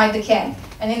inside the camp.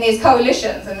 And then there's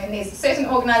coalitions, and then there's certain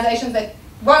organizations that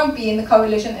won't be in the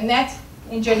coalition, and that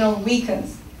in general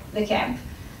weakens the camp.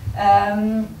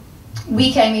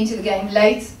 We came into the game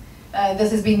late. This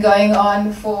has been going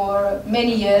on for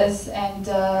many years, and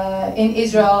in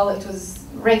Israel it was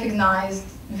recognized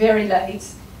very late.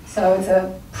 So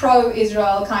the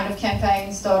pro-Israel kind of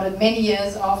campaign started many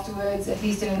years afterwards, at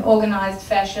least in an organized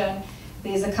fashion.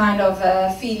 There's a kind of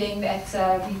feeling that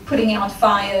we're putting out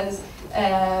fires.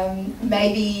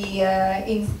 Maybe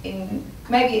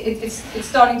it's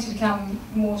starting to become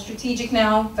more strategic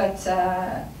now, but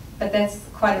that's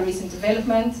quite a recent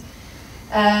development.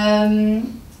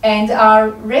 And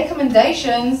our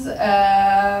recommendations,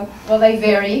 well, they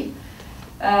vary.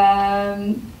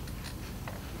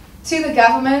 To the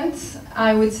government,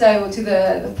 I would say, or to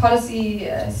the policy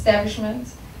establishment,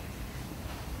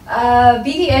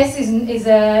 BDS is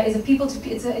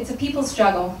a people's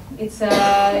struggle. It's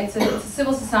a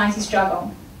civil society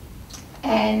struggle,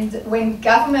 and when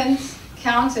government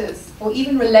counters or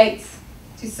even relates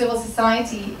to civil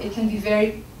society, it can be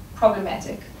very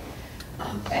problematic.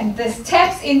 And this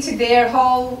taps into their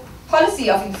whole policy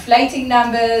of inflating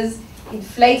numbers,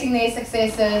 inflating their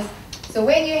successes. So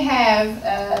when you have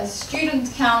a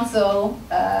student council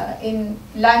in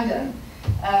London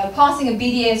passing a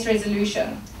BDS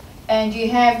resolution, and you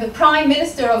have the Prime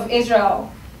Minister of Israel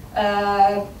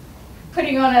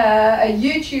putting on a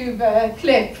YouTube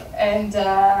clip and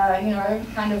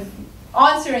kind of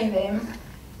answering them,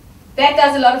 that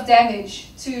does a lot of damage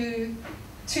to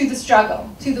the struggle,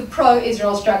 to the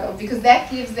pro-Israel struggle, because that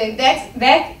gives them,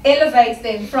 that elevates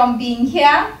them from being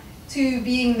here to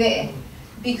being there.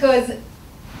 Because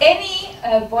any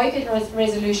boycott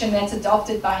resolution that's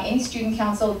adopted by any student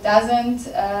council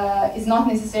is not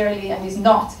necessarily, and is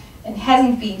not, and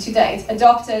hasn't been to date,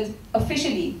 adopted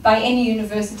officially by any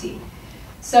university.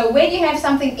 So when you have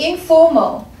something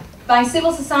informal by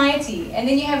civil society, and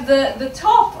then you have the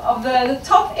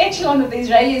top echelon of the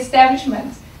Israeli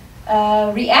establishment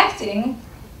reacting,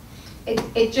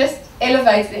 it just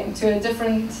elevates them to a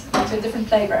different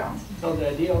playground. So the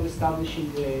idea of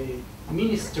establishing the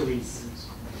ministries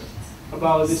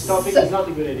about this topic is not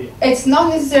a good idea. It's not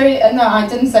necessary. No, I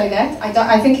didn't say that.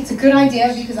 I think it's a good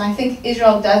idea because I think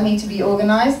Israel does need to be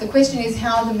organized. The question is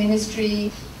how the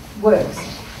ministry works.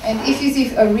 And if you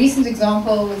see a recent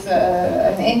example with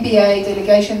an NBA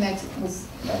delegation that was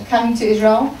coming to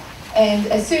Israel, and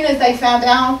as soon as they found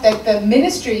out that the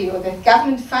ministry or that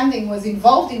government funding was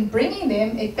involved in bringing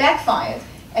them, it backfired.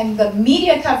 And the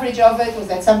media coverage of it was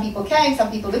that some people came, some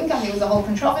people didn't come. There was a whole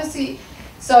controversy.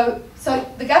 So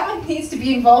the government needs to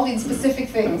be involved in specific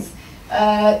things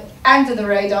under the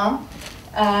radar.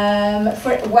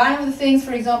 For one of the things,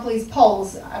 for example, is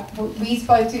polls. We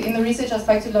spoke to, in the research, I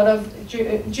spoke to a lot of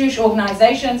Jewish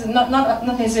organizations, and not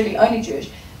necessarily only Jewish,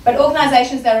 but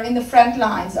organizations that are in the front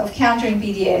lines of countering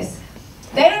BDS.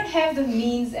 They don't have the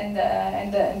means and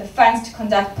the funds to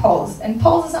conduct polls. And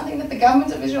polls are something that the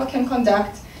government of Israel can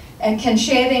conduct and can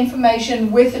share the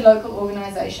information with the local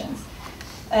organizations.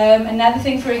 Another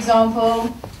thing, for example,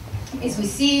 is we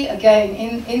see, again,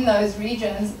 in those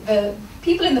regions, the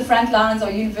people in the front lines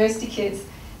are university kids.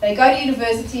 They go to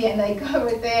university and they go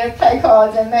with their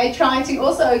placards and they try to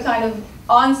also kind of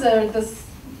answer this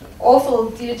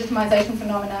awful delegitimization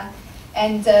phenomena.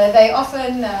 And they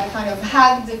often kind of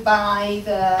hugged by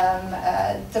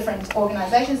the different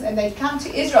organizations, and they come to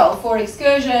Israel for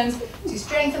excursions, to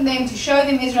strengthen them, to show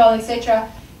them Israel, etc.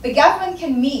 The government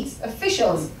can meet,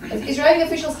 officials, Israeli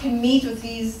officials can meet with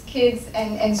these kids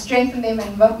and strengthen them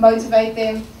and motivate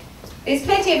them. There's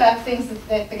plenty of other things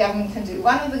that the government can do.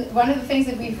 One of the things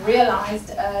that we've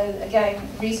realized, again,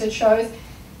 research shows,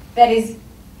 that is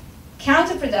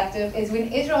counterproductive is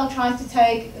when Israel tries to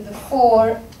take the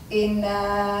fore in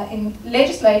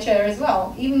legislature as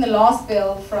well. Even the last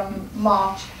bill from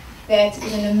March, that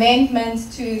is an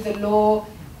amendment to the law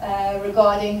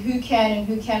regarding who can and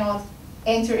who cannot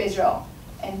enter Israel.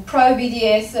 And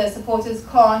pro-BDS supporters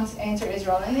can't enter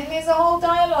Israel. And then there's a whole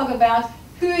dialogue about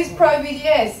who is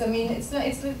pro-BDS. I mean, it's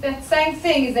that same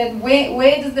thing, is that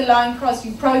where does the line cross?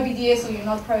 You pro-BDS or you're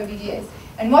not pro-BDS?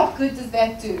 And what good does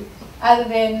that do? Other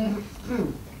than,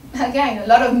 again, a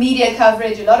lot of media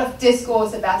coverage, a lot of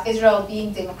discourse about Israel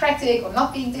being democratic or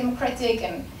not being democratic,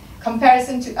 and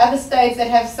comparison to other states that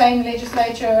have same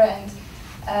legislature.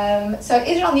 And so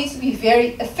Israel needs to be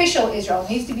Israel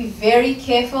needs to be very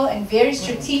careful and very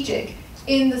strategic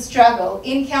in the struggle,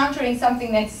 in countering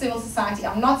something that's civil society.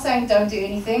 I'm not saying don't do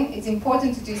anything. It's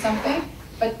important to do something,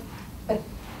 but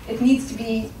it needs to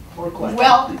be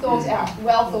well thought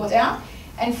out.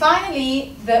 And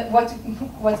finally,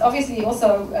 what obviously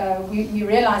also we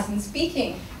realize in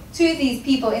speaking to these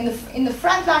people in the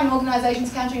frontline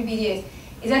organizations countering BDS,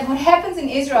 is that what happens in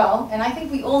Israel, and I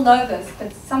think we all know this,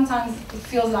 but sometimes it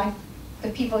feels like the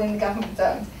people in the government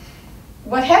don't.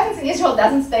 What happens in Israel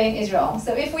doesn't stay in Israel.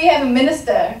 So if we have a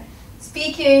minister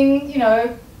speaking,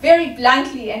 very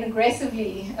bluntly and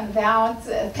aggressively about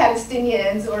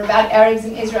Palestinians or about Arabs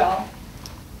in Israel,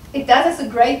 it does us a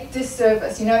great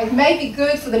disservice. It may be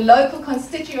good for the local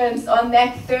constituents on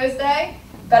that Thursday,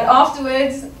 but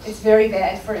afterwards it's very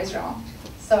bad for Israel.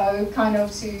 So kind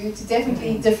of to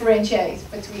definitely differentiate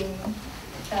between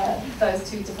those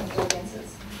two different audiences.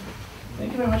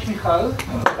 Thank you very much, Michal.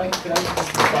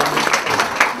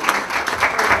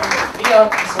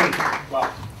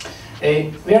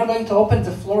 We are going to open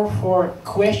the floor for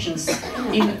questions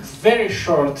in very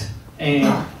short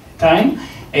time.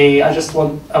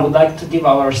 I would like to give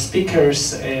our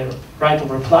speakers right of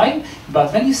reply.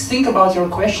 But when you think about your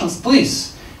questions,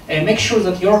 please make sure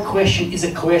that your question is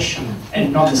a question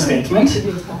and not a statement.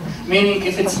 Meaning,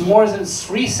 if it's more than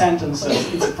 3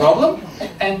 sentences, it's a problem.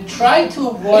 And try to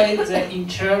avoid the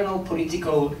internal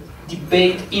political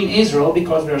debate in Israel,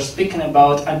 because we are speaking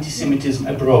about anti-Semitism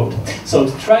abroad. So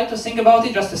try to think about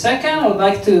it. Just a second. I would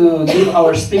like to give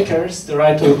our speakers the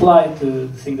right to reply to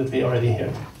the thing that we already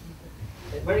heard.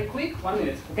 Very quick, 1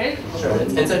 minute, okay? Sure.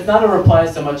 It's not a reply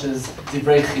so much as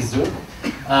divrei chizuk.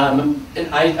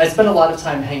 And I spent a lot of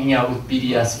time hanging out with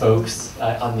BDS folks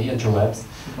on the interwebs.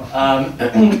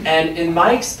 And in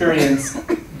my experience,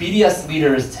 BDS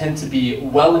leaders tend to be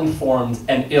well-informed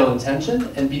and ill-intentioned,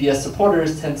 and BDS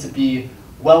supporters tend to be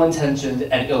well-intentioned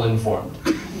and ill-informed.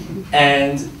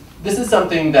 And this is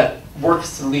something that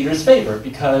works to the leaders' favor,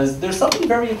 because there's something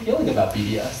very appealing about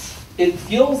BDS. It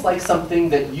feels like something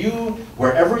that you,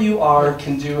 wherever you are,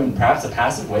 can do in perhaps a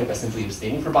passive way by simply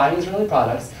abstaining from buying Israeli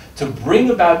products to bring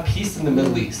about peace in the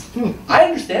Middle East. I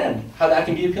understand how that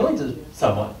can be appealing to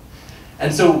someone.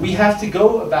 And so we have to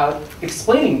go about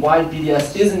explaining why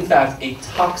BDS is in fact a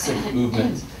toxic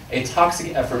movement, a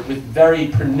toxic effort with very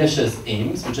pernicious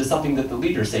aims, which is something that the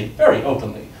leaders say very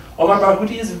openly. Omar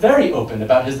Barghouti is very open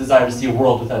about his desire to see a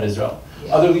world without Israel.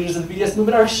 Other leaders of the BDS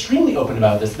movement are extremely open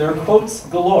about this. There are quotes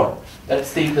galore that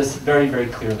state this very, very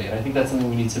clearly, and I think that's something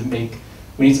we need to make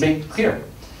clear.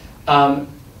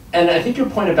 And I think your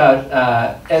point about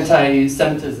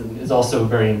anti-Semitism is also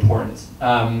very important.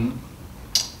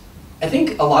 I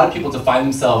think a lot of people define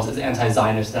themselves as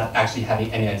anti-Zionists without actually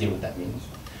having any idea what that means.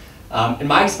 In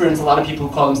my experience, a lot of people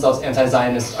who call themselves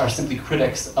anti-Zionists are simply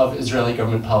critics of Israeli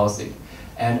government policy.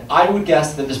 And I would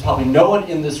guess that there's probably no one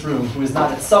in this room who is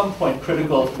not at some point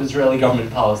critical of Israeli government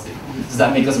policy. Does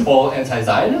that make us all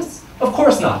anti-Zionists? Of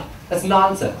course not. That's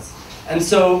nonsense. And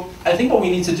so I think what we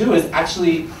need to do is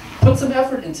actually put some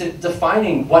effort into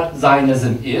defining what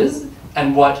Zionism is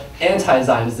and what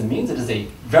anti-Zionism means. It is a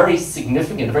very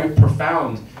significant, very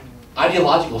profound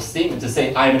ideological statement to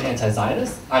say I am an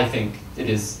anti-Zionist. I think it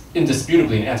is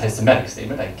indisputably an anti-Semitic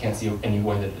statement. I can't see any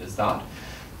way that it is not.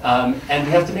 And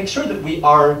we have to make sure that we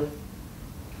are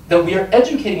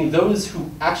educating those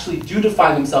who actually do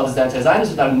define themselves as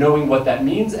anti-Zionists without knowing what that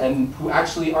means, and who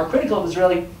actually are critical of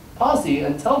Israeli policy,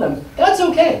 and tell them that's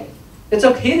okay. It's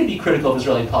okay to be critical of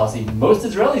Israeli policy. Most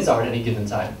Israelis are at any given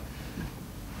time.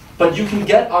 But you can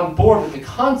get on board with the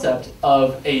concept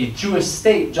of a Jewish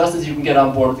state just as you can get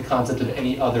on board with the concept of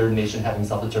any other nation having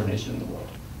self-determination in the world.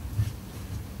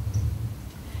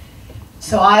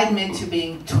 So I admit to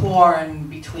being torn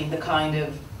between the kind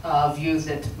of views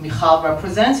that Michal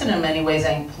represents, and in many ways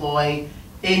I employ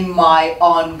in my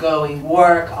ongoing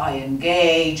work. I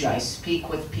engage, I speak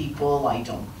with people, I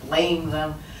don't blame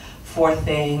them for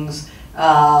things.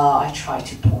 I try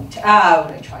to point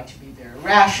out, I try to be very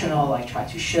rational, I try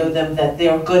to show them that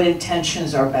their good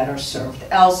intentions are better served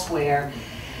elsewhere.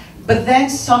 But then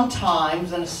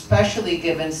sometimes, and especially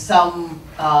given some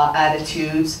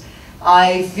attitudes,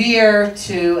 I veer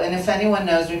to, and if anyone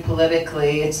knows me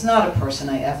politically, it's not a person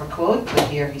I ever quote, but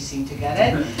here he seemed to get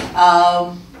it.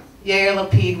 Yair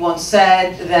Lapid once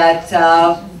said that,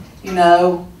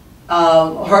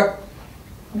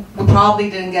 we probably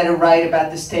didn't get it right about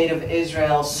the state of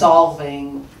Israel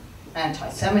solving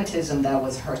anti-Semitism. That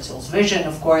was Herzl's vision,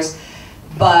 of course.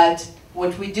 But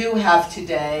what we do have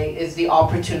today is the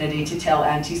opportunity to tell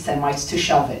anti-Semites to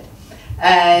shove it.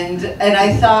 And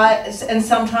I thought, and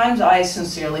sometimes I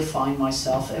sincerely find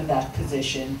myself in that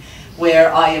position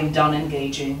where I am done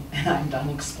engaging and I'm done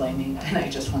explaining and I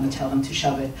just want to tell them to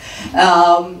shove it.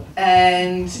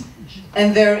 And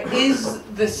there is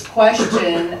this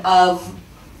question of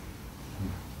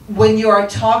when you are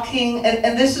talking,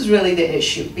 and this is really the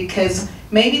issue, because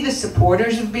maybe the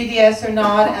supporters of BDS are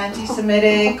not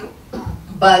anti-Semitic,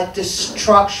 but the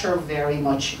structure very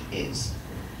much is.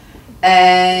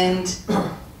 And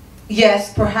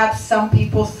yes, perhaps some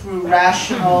people through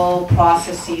rational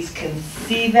processes can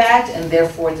see that and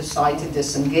therefore decide to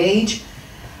disengage.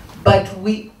 But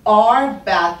we are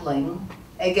battling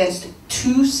against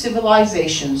two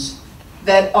civilizations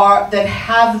that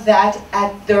have that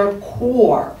at their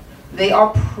core. They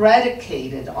are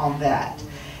predicated on that.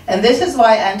 And this is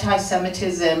why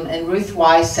anti-Semitism, and Ruth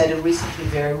Wise said it recently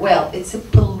very well, it's a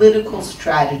political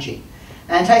strategy.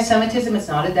 Anti-Semitism is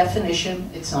not a definition,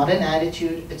 it's not an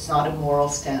attitude, it's not a moral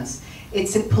stance.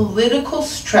 It's a political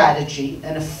strategy,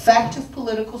 an effective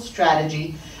political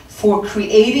strategy for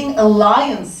creating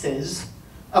alliances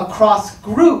across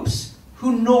groups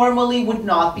who normally would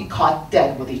not be caught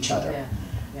dead with each other. Yeah.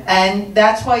 Yeah. And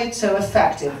that's why it's so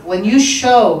effective. When you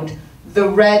showed the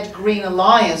red-green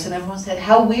alliance and everyone said,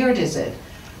 how weird is it?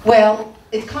 Well,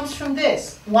 it comes from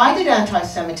this. Why did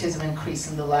anti-Semitism increase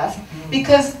in the left?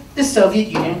 Because the Soviet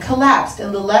Union collapsed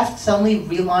and the left suddenly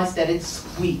realized that it's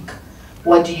weak.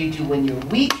 What do you do when you're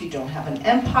weak? You don't have an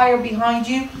empire behind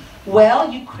you.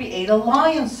 Well, you create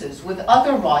alliances with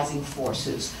other rising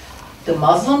forces. The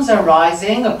Muslims are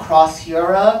rising across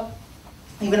Europe,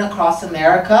 even across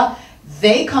America.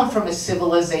 They come from a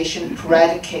civilization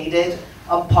predicated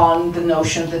upon the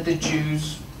notion that the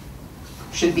Jews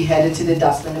should be headed to the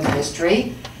dustbin of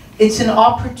history. it's an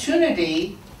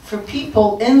opportunity for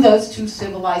people in those two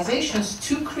civilizations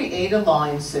to create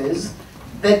alliances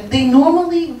that they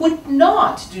normally would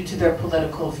not due to their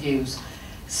political views.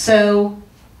 So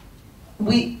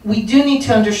we do need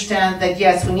to understand that,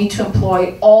 yes, we need to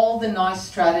employ all the nice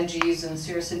strategies, and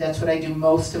seriously, that's what I do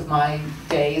most of my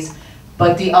days.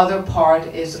 But the other part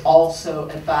is also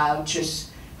about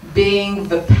just being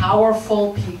the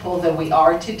powerful people that we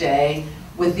are today,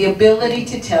 with the ability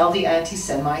to tell the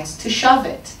anti-Semites to shove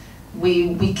it.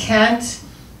 We can't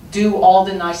do all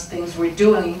the nice things we're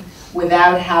doing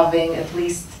without having at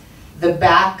least the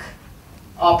back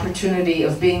opportunity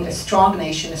of being a strong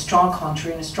nation, a strong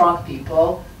country, and a strong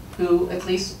people who at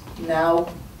least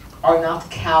now are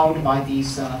not cowed by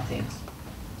these things.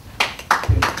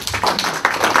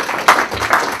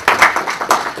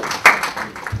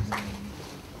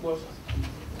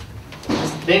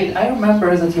 David, I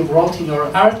remember that you wrote in your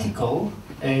article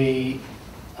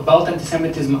about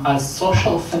anti-Semitism as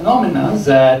social phenomena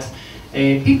that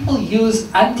people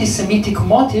use anti-Semitic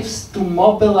motives to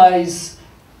mobilize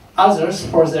others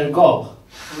for their goal.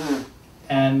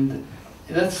 And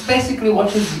that's basically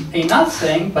what is Einat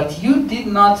saying, but you did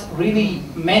not really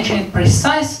mention it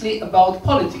precisely about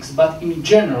politics, but in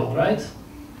general, right?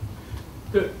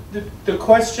 The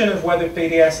question of whether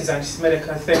BDS is anti-Semitic,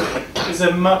 I think, is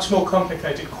a much more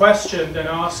complicated question than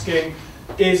asking,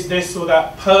 is this or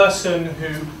that person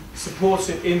who supports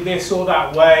it in this or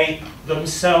that way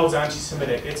themselves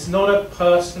anti-Semitic? It's not a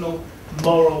personal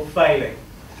moral failing.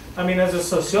 I mean, as a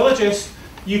sociologist,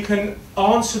 you can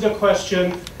answer the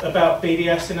question about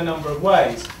BDS in a number of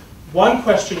ways. One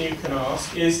question you can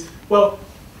ask is, well,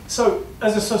 so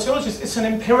as a sociologist, it's an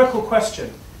empirical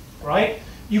question, right?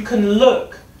 You can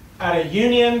look at a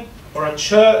union or a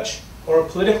church or a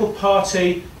political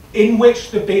party in which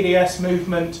the BDS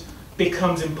movement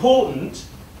becomes important,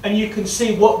 and you can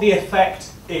see what the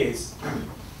effect is.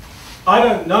 I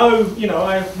don't know,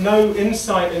 I have no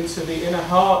insight into the inner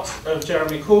heart of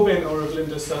Jeremy Corbyn or of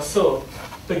Linda Sarsour,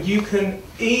 but you can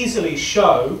easily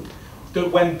show that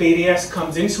when BDS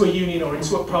comes into a union or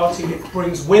into a party, it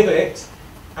brings with it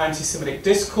anti-Semitic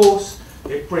discourse,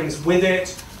 it brings with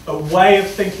it a way of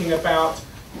thinking about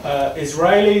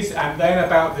Israelis and then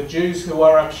about the Jews who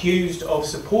are accused of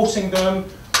supporting them,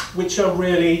 which are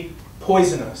really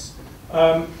poisonous.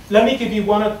 Let me give you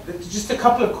just a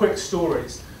couple of quick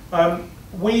stories.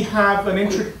 We have an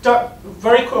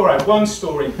one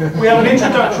story. We have an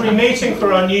introductory meeting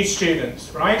for our new students,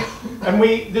 right? And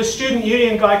the student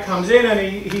union guy comes in and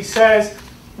he says,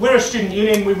 we're a student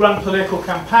union, we run political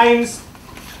campaigns.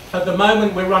 At the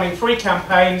moment we're running 3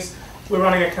 campaigns. We're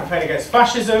running a campaign against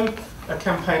fascism, a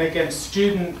campaign against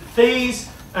student fees,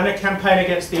 and a campaign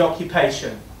against the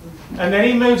occupation. And then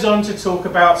he moves on to talk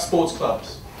about sports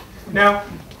clubs. Now,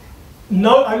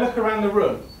 I look around the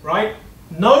room, right?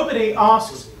 Nobody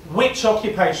asks which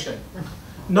occupation.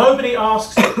 Nobody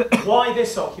asks why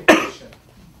this occupation.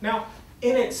 Now,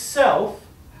 in itself,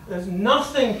 there's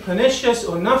nothing pernicious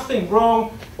or nothing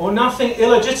wrong or nothing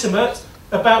illegitimate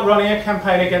about running a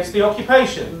campaign against the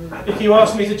occupation. If you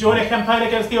ask me to join a campaign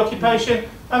against the occupation,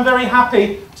 I'm very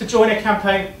happy to join a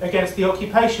campaign against the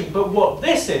occupation. But what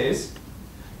this is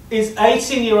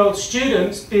 18-year-old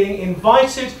students being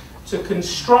invited to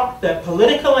construct their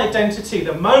political identity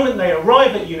the moment they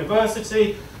arrive at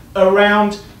university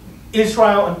around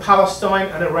Israel and Palestine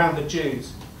and around the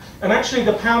Jews. And actually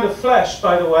the pound of flesh,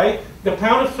 by the way, the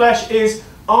pound of flesh is,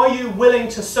 are you willing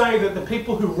to say that the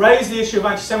people who raise the issue of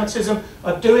anti-Semitism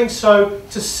are doing so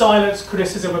to silence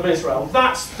criticism of Israel?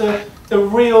 That's the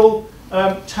real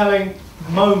telling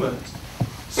moment.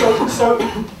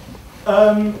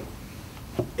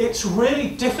 It's really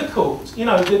difficult.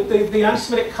 The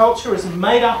anti-Semitic culture is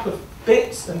made up of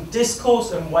bits and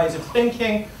discourse and ways of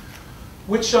thinking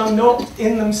which are not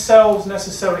in themselves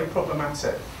necessarily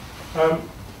problematic.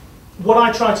 What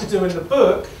I try to do in the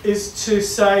book is to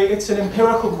say it's an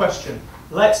empirical question.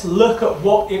 Let's look at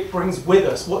what it brings with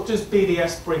us. What does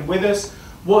BDS bring with us?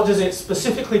 What does it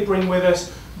specifically bring with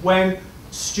us when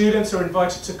students are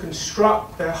invited to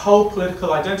construct their whole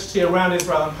political identity around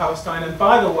Israel and Palestine? And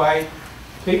by the way,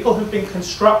 people who've been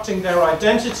constructing their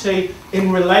identity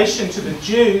in relation to the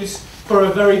Jews for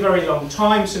a very, very long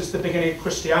time, since the beginning of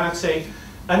Christianity.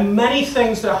 And many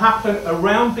things that happen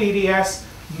around BDS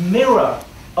mirror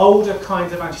older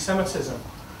kinds of anti-Semitism.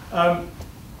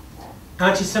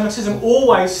 Anti-Semitism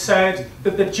always said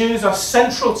that the Jews are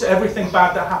central to everything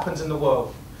bad that happens in the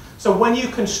world. So when you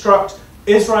construct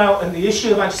Israel and the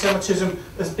issue of anti-Semitism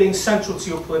as being central to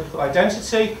your political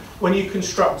identity, when you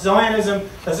construct Zionism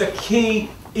as a key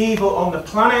evil on the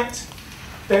planet,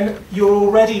 then you're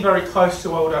already very close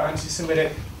to older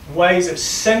anti-Semitic ways of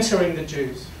centering the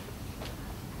Jews.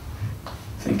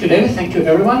 Thank you, David. Thank you,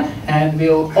 everyone. And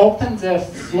we'll open the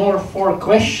floor for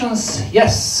questions.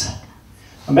 Yes.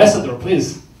 Ambassador,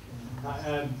 please.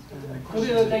 Could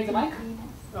you take the mic?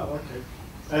 Oh,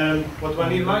 okay. What do I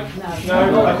need a mic?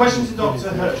 No. A question to Dr.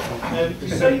 Hirsh. You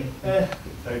say...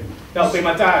 That'll be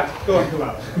my dad. Go on.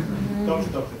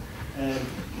 Doctor.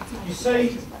 You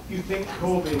say you think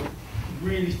Corbyn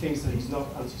really thinks that he's not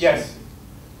anti-Semitic. Yes.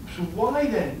 So why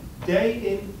then, day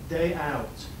in, day out,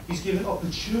 he's given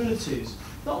opportunities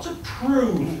not to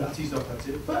prove that he's not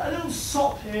anti-Semitic, but a little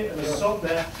sop here and a sop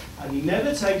there, and he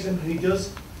never takes them, and he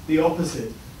does the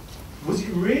opposite. Was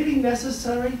it really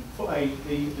necessary for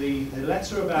the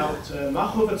letter about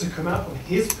Machova to come out from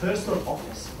his personal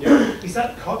office? Yeah. Is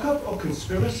that cock-up or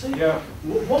conspiracy? Yeah.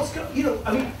 What's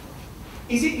I mean,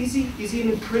 is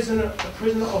he a prisoner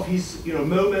of his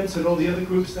moment and all the other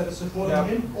groups that are supporting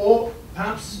him, or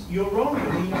perhaps you're wrong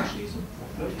and he actually is?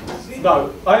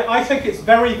 No, I think it's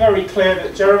very, very clear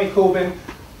that Jeremy Corbyn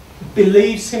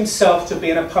believes himself to be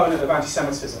an opponent of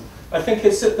anti-Semitism. I think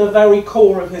it's at the very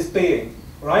core of his being.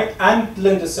 Right, and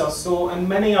Linda Sarsour and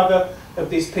many other of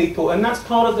these people, and that's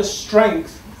part of the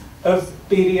strength of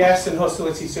BDS and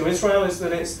hostility to Israel, is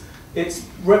that it's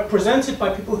represented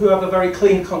by people who have a very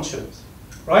clean conscience,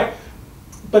 right?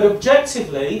 But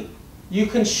objectively, you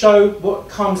can show what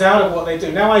comes out of what they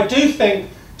do. Now, I do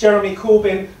think Jeremy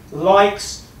Corbyn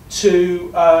likes to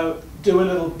do a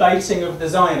little baiting of the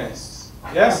Zionists.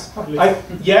 Yes,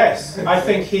 I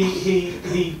think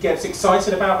he gets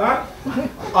excited about that.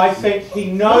 I think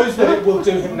he knows that it will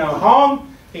do him no harm.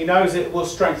 He knows it will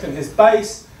strengthen his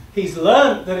base. He's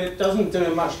learned that it doesn't do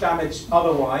him much damage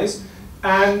otherwise,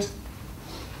 and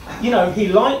he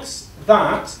likes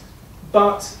that,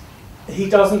 but he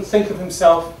doesn't think of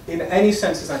himself in any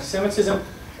sense as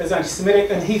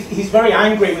anti-Semitic, and he's very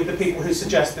angry with the people who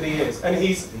suggest that he is, and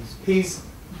he's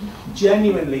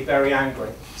genuinely very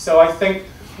angry. So I think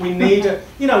we need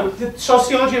the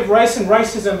sociology of race and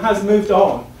racism has moved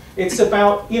on. It's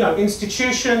about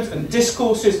institutions and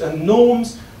discourses and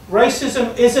norms.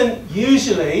 Racism isn't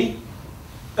usually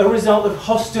a result of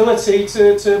hostility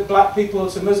to black people or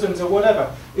to Muslims or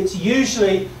whatever. It's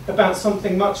usually about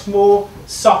something much more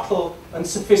subtle and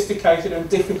sophisticated and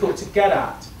difficult to get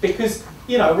at, because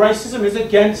racism is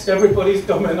against everybody's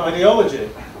dominant ideology.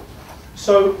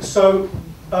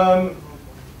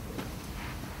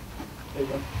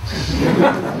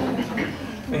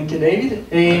 Thank you, David.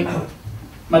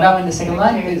 Madam in the second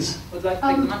line, please. Would like to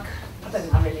take the mic? I don't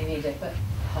think I really need it, but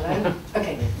hello.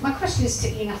 Okay, my question is to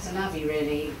Einat and Avi,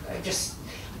 really. Just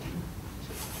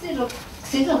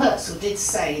Theodor Herzl did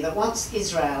say that once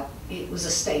Israel it was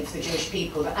a state for the Jewish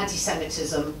people, that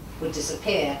anti-Semitism would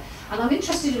disappear. And I'm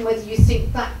interested in whether you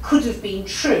think that could have been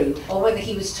true, or whether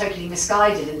he was totally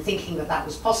misguided in thinking that that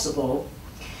was possible.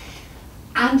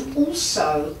 And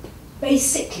also,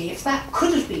 basically, if that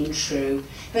could have been true,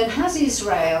 then has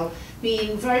Israel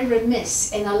been very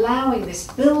remiss in allowing this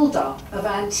build-up of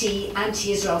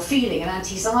anti-Israel feeling and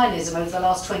anti-Zionism over the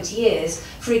last 20 years?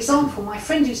 For example, my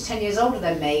friend who's 10 years older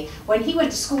than me, when he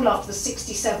went to school after the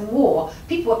 '67 war,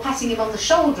 people were patting him on the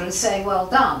shoulder and saying, well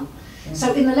done.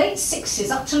 So in the late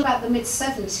 60s, up till about the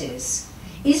mid-70s,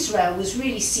 Israel was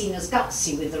really seen as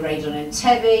gutsy with the raid on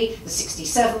Entebbe, the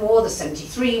 '67 war, the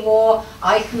 '73 war,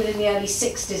 Eichmann in the early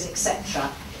 60s, etc.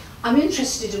 I'm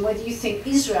interested in whether you think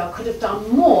Israel could have done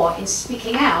more in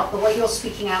speaking out the way you're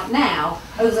speaking out now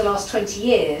over the last 20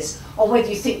 years, or whether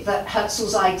you think that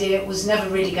Herzl's idea was never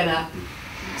really going to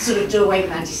sort of do away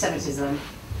with anti-Semitism.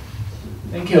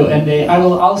 Thank you. And I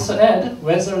will also add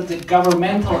whether the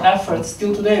governmental efforts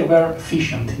still today were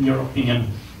efficient, in your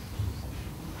opinion.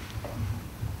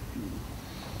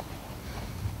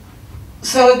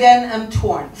 So again, I'm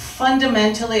torn.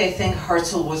 Fundamentally, I think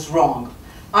Herzl was wrong.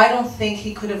 I don't think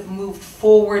he could have moved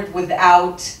forward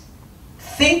without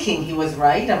thinking he was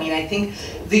right. I mean, I think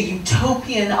the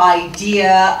utopian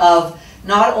idea of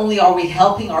not only are we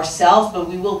helping ourselves, but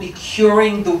we will be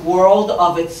curing the world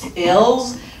of its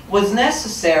ills was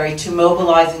necessary to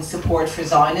mobilizing support for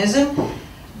Zionism.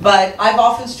 But I've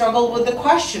often struggled with the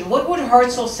question, what would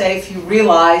Herzl say if you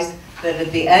realized that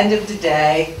at the end of the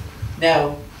day,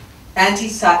 no,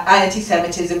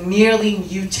 anti-Semitism merely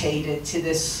mutated to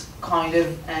this kind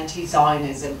of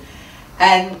anti-Zionism?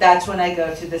 And that's when I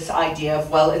go to this idea of,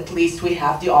 well, at least we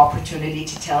have the opportunity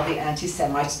to tell the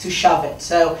anti-Semites to shove it.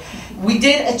 So we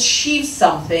did achieve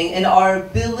something in our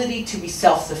ability to be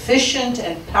self-sufficient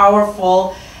and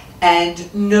powerful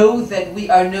and know that we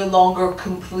are no longer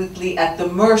completely at the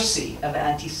mercy of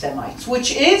anti-Semites,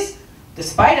 which is,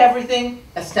 despite everything,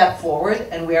 a step forward,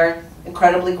 and we are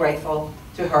incredibly grateful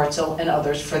to Herzl and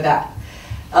others for that.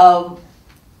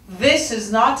 This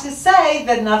is not to say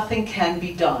that nothing can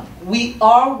be done. We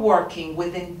are working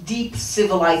within deep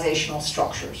civilizational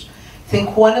structures. I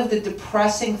think one of the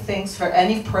depressing things for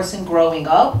any person growing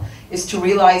up is to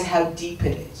realize how deep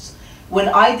it is. When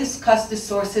I discuss the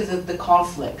sources of the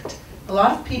conflict, a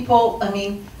lot of people, I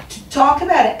mean, to talk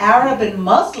about Arab and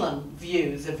Muslim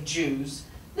views of Jews,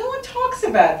 no one talks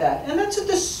about that. And that's at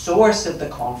the source of the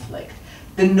conflict.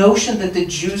 The notion that the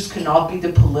Jews cannot be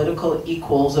the political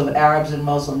equals of Arabs and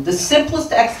Muslims. The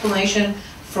simplest explanation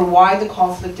for why the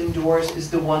conflict endures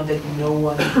is the one that no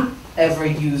one ever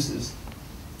uses.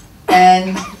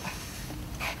 And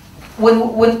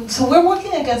so we're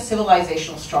working against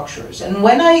civilizational structures. And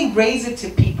when I raise it to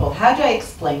people, how do I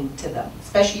explain it to them,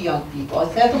 especially young people?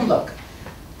 I tell them, look,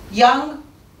 young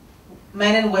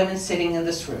men and women sitting in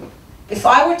this room, if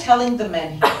I were telling the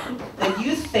men here that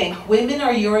you think women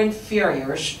are your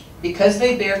inferiors because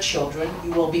they bear children,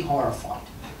 you will be horrified.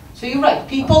 So you're right,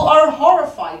 people are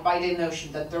horrified by the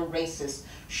notion that they're racist,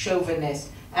 chauvinist,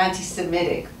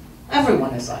 anti-Semitic.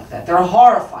 Everyone is like that. They're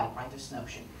horrified by this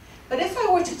notion. But if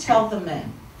I were to tell the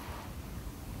men,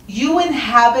 you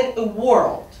inhabit a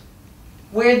world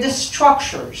where the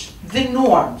structures, the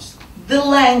norms, the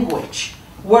language,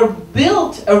 were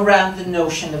built around the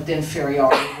notion of the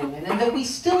inferiority of women, and that we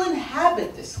still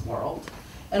inhabit this world,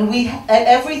 and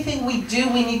everything we do,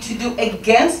 we need to do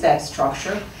against that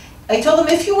structure. I told them,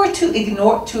 if you were to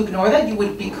ignore that, you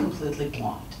would be completely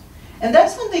blind. And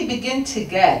that's when they begin to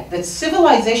get that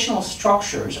civilizational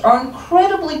structures are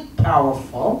incredibly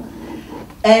powerful,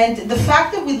 and the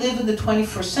fact that we live in the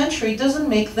 21st century doesn't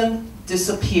make them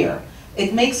disappear.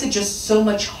 It makes it just so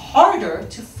much harder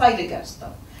to fight against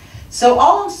them. So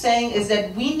all I'm saying is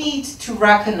that we need to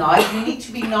recognize, we need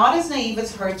to be not as naive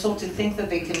as Herzl to think that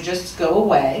they can just go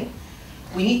away.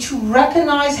 We need to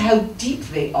recognize how deep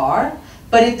they are,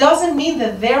 but it doesn't mean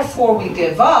that therefore we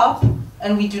give up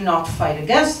and we do not fight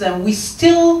against them. We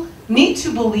still need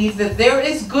to believe that there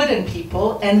is good in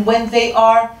people, and when they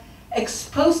are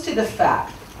exposed to the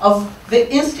fact of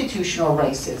the institutional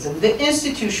racism, the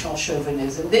institutional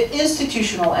chauvinism, the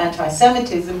institutional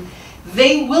anti-Semitism,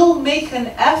 they will make an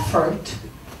effort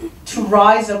to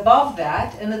rise above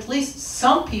that, and at least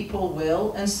some people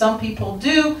will, and some people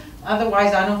do.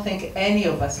 Otherwise, I don't think any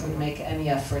of us would make any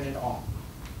effort at all.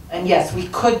 And yes, we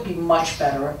could be much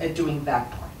better at doing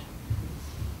that part.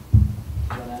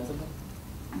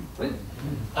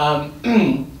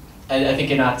 I think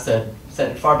Einat said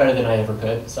it far better than I ever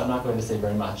could, so I'm not going to say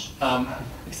very much,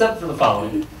 except for the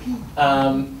following.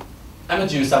 I'm a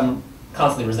Jew, so I'm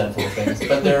constantly resentful of things,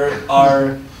 but there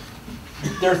are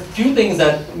few things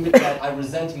that I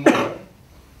resent more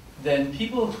than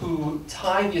people who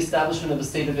tie the establishment of the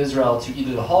State of Israel to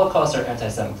either the Holocaust or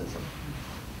anti-Semitism.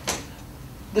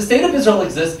 The State of Israel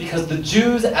exists because the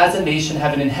Jews as a nation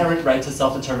have an inherent right to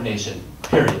self-determination,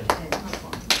 period.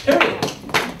 Period.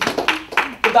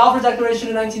 The Balfour Declaration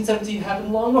in 1917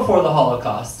 happened long before the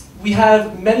Holocaust. We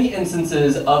have many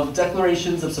instances of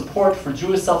declarations of support for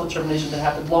Jewish self-determination that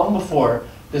happened long before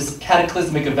this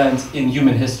cataclysmic event in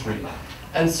human history.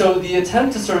 And so the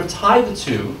attempt to sort of tie the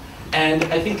two, and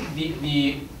I think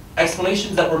the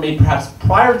explanations that were made perhaps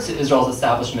prior to Israel's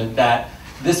establishment that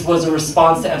this was a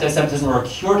response to anti-Semitism or a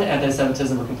cure to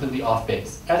anti-Semitism were completely off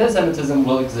base. Anti-Semitism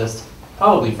will exist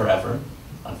probably forever,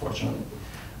 unfortunately.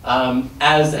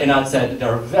 As Einat said,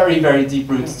 there are very, very deep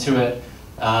roots to it.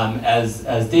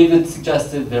 As David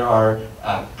suggested, there are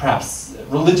perhaps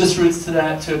religious roots to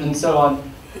it and so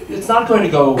on. It's not going to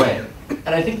go away.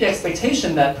 And I think the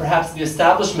expectation that perhaps the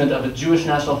establishment of a Jewish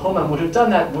national homeland would have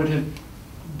done that would have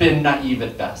been naive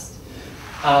at best.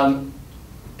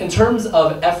 In terms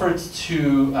of efforts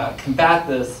to combat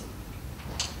this,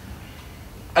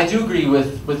 I do agree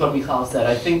with what Michal said.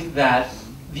 I think that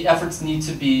the efforts need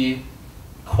to be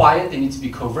quiet, they need to be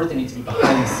covert, they need to be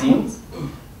behind the scenes.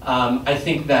 I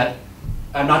think that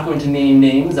I'm not going to name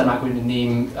names, I'm not going to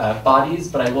name bodies,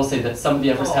 but I will say that some of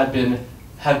the efforts have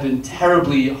been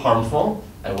terribly harmful.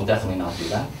 I will definitely not do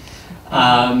that.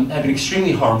 Have been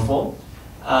extremely harmful.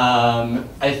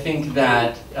 I think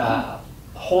that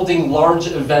holding large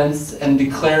events and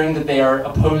declaring that they are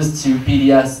opposed to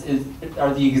BDS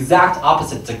are the exact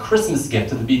opposite. It's a Christmas gift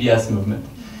to the BDS movement.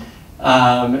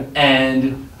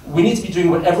 And we need to be doing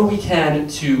whatever we can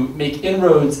to make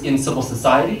inroads in civil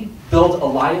society, build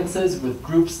alliances with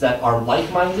groups that are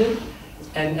like-minded,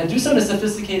 and do so in a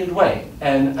sophisticated way.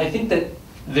 And I think that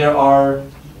there are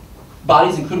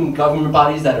bodies, including government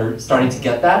bodies, that are starting to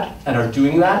get that and are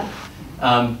doing that,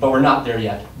 but we're not there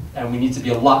yet. And we need to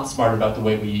be a lot smarter about the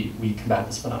way we combat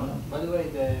this phenomenon. By the way,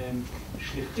 the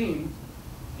Shlichtim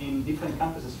in different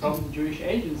campuses from the Jewish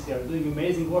agency are doing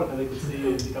amazing work, and I could see you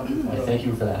in the campus. Thank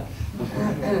you for that.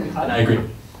 I agree.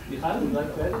 Michal, would you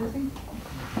like to add anything?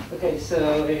 Okay,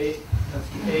 so the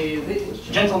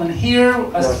gentleman here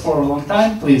asked for a long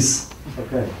time, please.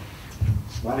 Okay.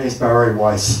 My name is Barry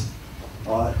Weiss.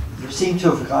 You seem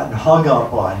to have gotten hung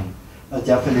up on a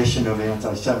definition of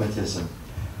anti-Semitism,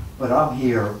 but I'm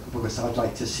here because I'd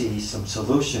like to see some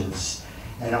solutions.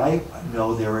 And I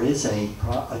know there is a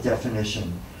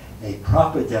definition, a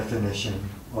proper definition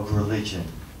of religion.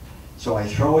 So I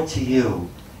throw it to you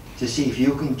to see if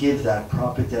you can give that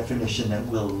proper definition that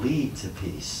will lead to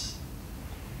peace.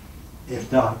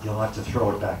 If not, you'll have to throw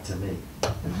it back to me.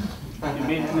 You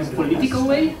mean in a political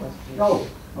way? No,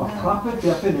 a proper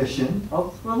definition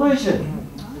of religion.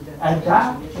 And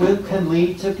that can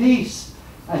lead to peace.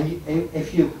 And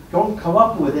if you don't come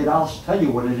up with it, I'll tell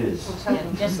you what it is. Is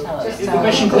the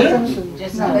question clear? No, they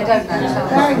don't know.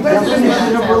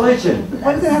 Definition of religion.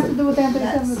 What does it have to do with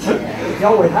anti-Semitism?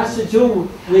 No, it has to do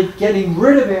with getting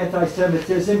rid of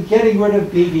anti-Semitism, getting rid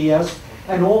of BDS,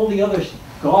 and all the other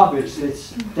garbage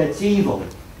that's evil.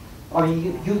 I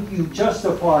mean, you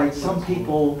justified some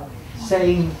people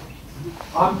saying,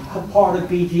 I'm a part of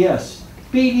BDS.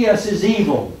 BDS is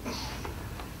evil.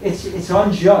 It's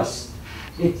unjust.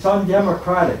 It's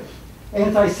undemocratic.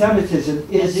 Anti-Semitism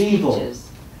is evil.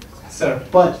 Sir.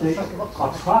 But a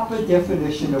proper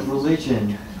definition of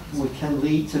religion can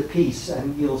lead to peace,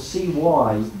 and you'll see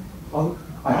why.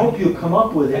 I hope you come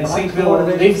up with it. I think we'll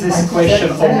leave this question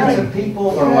open to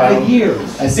people for a while. for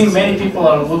years. I think many people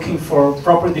are looking for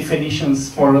proper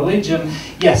definitions for religion.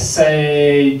 Yes,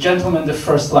 gentleman, the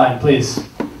first line, please.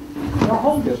 Now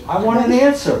hold it. I want an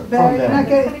answer Barry, from can I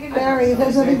them. get Barry? It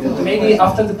has nothing to do. Maybe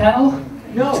after the panel?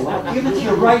 No, I'll give it to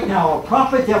you right now. A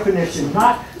proper definition,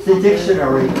 not the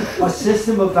dictionary. A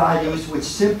system of values which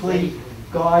simply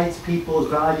guides people's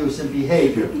values and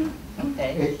behavior.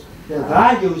 The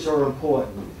values are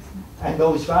important, and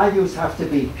those values have to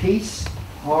be peace,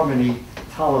 harmony,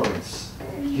 tolerance,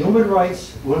 human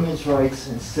rights, women's rights,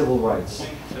 and civil rights.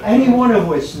 Any one of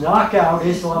which knock out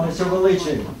Islam as a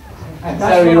religion. And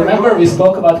that's Sorry, what remember we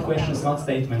spoke about questions, not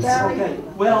statements. Okay,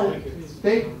 well,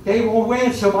 they will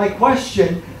answer my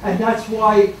question, and that's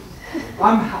why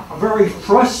I'm very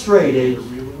frustrated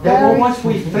that once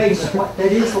we face that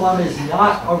Islam is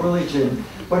not a religion,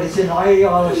 but it's an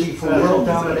ideology for world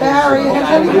domination. Barry,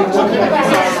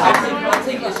 I'll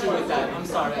take issue with that. I'm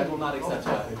sorry, I will not accept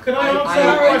that. Can I answer I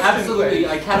the question, absolutely, please?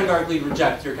 I categorically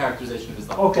reject your characterization of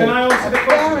Islam. Okay. Can I answer the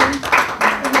question?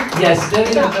 Yes,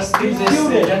 David, I'll just give this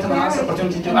gentleman an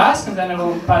opportunity to ask, and then I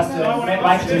will pass the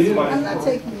mic to you. I'm not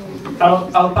taking you.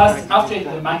 I'll pass after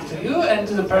the mic to you and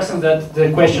to the person that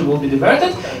the question will be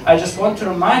diverted. I just want to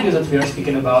remind you that we are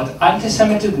speaking about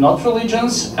anti-Semitic, not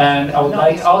religions, and I would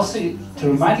like also to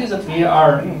remind you that we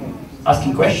are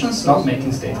asking questions, not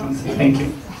making statements. Thank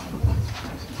you.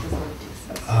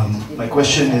 My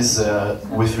question is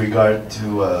with regard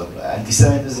to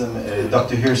anti-Semitism.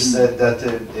 Dr. Hirsh said that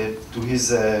to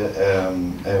his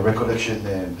recollection,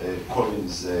 Corbyn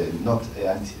is not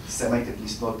anti-Semite, at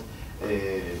least not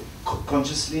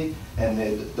consciously, and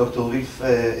Dr. Wilf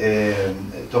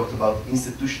talked about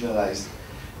institutionalized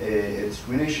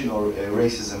discrimination or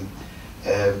racism.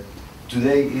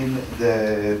 Today in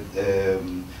the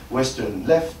Western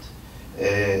left,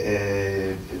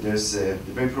 there's a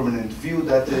very prominent view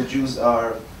that Jews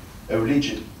are a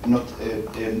religion, not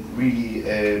really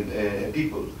a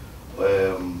people.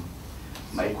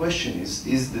 My question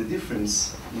is the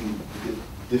difference in the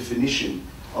definition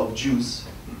of Jews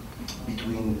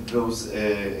between those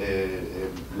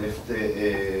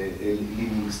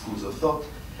left-leaning schools of thought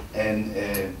and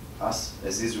us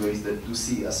as Israelis that do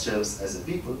see ourselves as a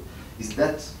people? Is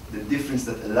that the difference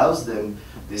that allows them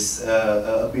this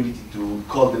ability to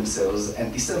call themselves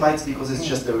anti-Semites because it's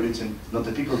just a religion, not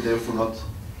a people, therefore not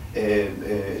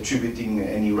attributing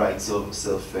any rights of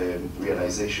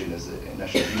self-realization as a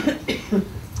national unit?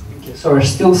 So we're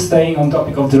still staying on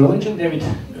topic of the religion, David.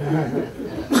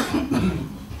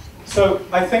 So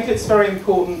I think it's very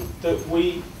important that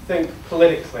we think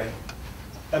politically.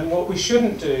 And what we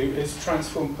shouldn't do is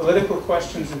transform political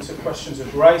questions into questions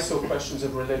of race or questions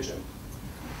of religion.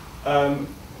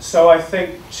 So I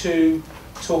think to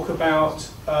talk about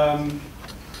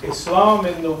Islam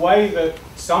in the way that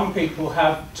some people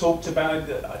have talked about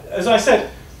it, as I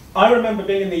said, I remember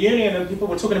being in the Union and people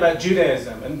were talking about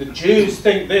Judaism, and the Jews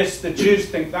think this, the Jews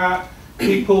think that.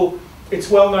 It's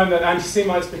well known that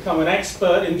anti-Semites become an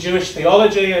expert in Jewish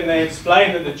theology, and they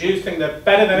explain that the Jews think they're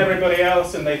better than everybody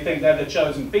else, and they think they're the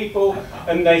chosen people,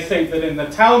 and they think that in the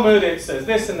Talmud it says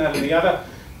this and that and the other.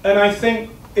 And I think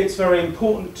it's very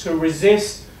important to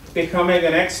resist becoming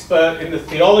an expert in the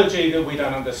theology that we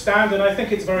don't understand, and I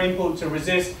think it's very important to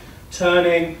resist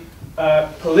turning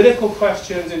political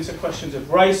questions into questions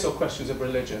of race or questions of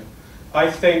religion. I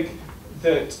think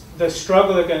that the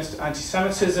struggle against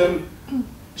anti-Semitism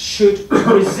should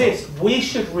resist. We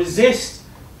should resist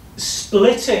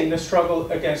splitting the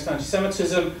struggle against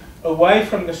anti-Semitism away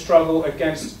from the struggle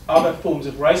against other forms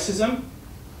of racism.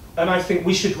 And I think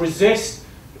we should resist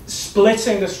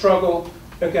splitting the struggle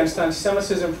against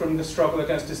anti-Semitism from the struggle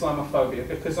against Islamophobia,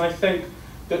 because I think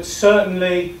that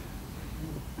certainly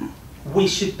we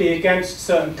should be against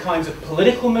certain kinds of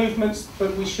political movements,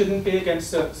 but we shouldn't be against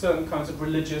certain kinds of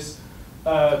religious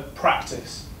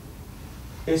practice.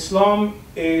 Islam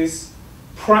is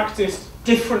practiced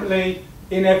differently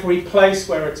in every place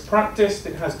where it's practiced.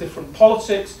 It has different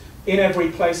politics in every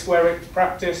place where it's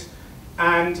practiced.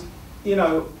 And, you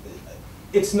know,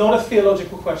 it's not a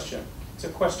theological question. It's a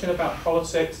question about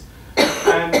politics.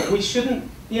 And we shouldn't,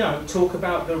 you know, talk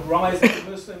about the rise of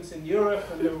the Muslims in Europe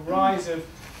and the rise of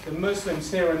the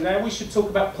Muslims here and there. We should talk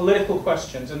about political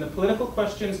questions. And the political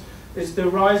questions is the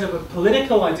rise of a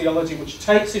political ideology which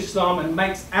takes Islam and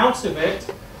makes out of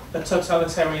it a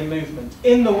totalitarian movement,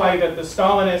 in the way that the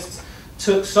Stalinists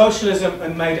took socialism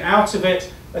and made out of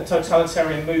it a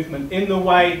totalitarian movement, in the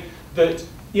way that,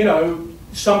 you know,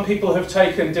 some people have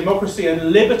taken democracy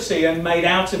and liberty and made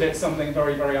out of it something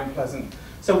very, very unpleasant.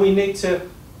 So we need to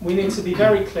be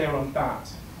very clear on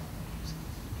that.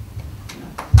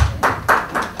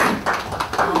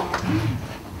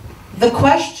 The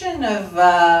question of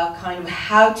kind of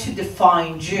how to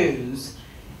define Jews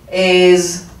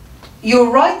is,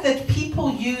 you're right that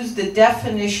people use the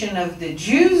definition of the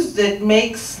Jews that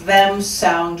makes them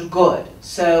sound good.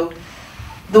 So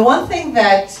the one thing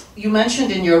that you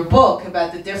mentioned in your book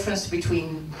about the difference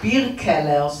between beer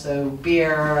keller, so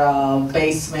beer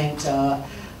basement,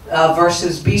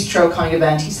 versus bistro kind of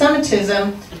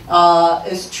anti-Semitism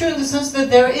is true in the sense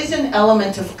that there is an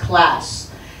element of class.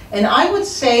 And I would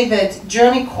say that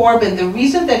Jeremy Corbyn, the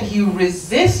reason that he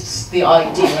resists the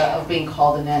idea of being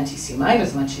called an anti-Semite,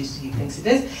 as much as he thinks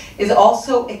it is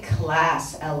also a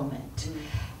class element.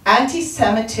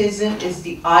 Anti-Semitism is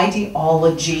the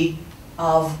ideology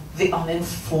of the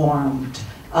uninformed,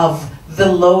 of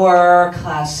the lower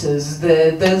classes,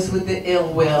 those with the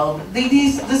ill will.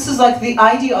 This is like the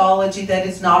ideology that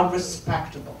is not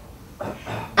respectable.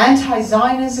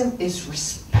 Anti-Zionism is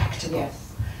respectable. Yes.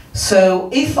 So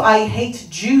if I hate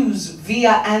Jews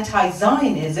via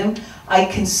anti-Zionism, I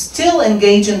can still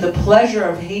engage in the pleasure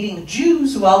of hating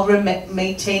Jews while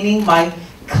maintaining my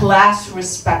class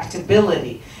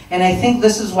respectability. And I think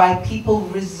this is why people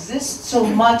resist so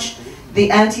much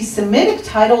the anti-Semitic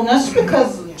title, not just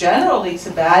because generally it's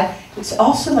bad, it's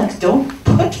also like, don't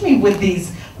put me with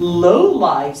these low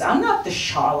lives. I'm not the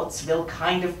Charlottesville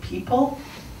kind of people.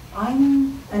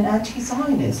 I'm an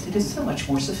anti-Zionist. It is so much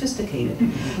more sophisticated.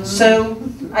 So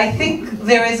I think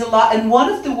there is a lot, and one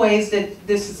of the ways that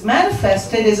this is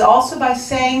manifested is also by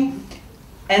saying,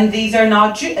 and these are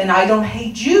not Jews, and I don't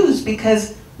hate Jews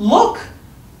because, look,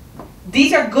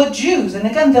 these are good Jews. And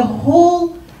again, the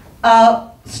whole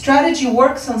strategy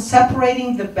works on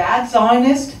separating the bad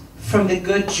Zionist from the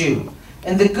good Jew.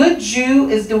 And the good Jew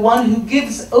is the one who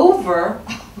gives over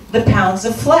the pounds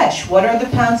of flesh. What are the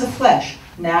pounds of flesh?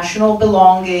 National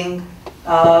belonging,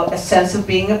 a sense of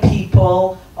being a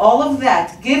people, all of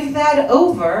that. Give that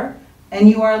over, and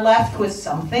you are left with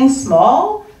something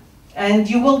small, and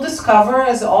you will discover,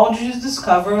 as all Jews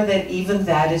discover, that even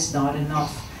that is not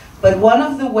enough. But one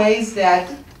of the ways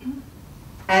that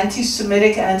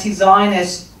anti-Semitic,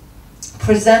 anti-Zionists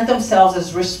present themselves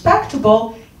as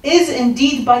respectable is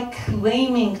indeed by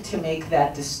claiming to make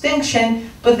that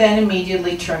distinction, but then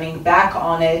immediately turning back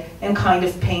on it and kind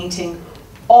of painting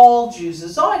all Jews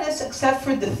as Zionists, except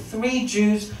for the 3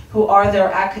 Jews who are their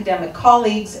academic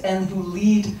colleagues and who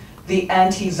lead the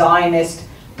anti-Zionist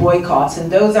boycotts.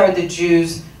 And those are the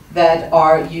Jews that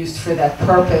are used for that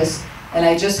purpose. And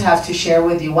I just have to share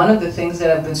with you, one of the things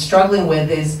that I've been struggling with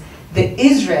is the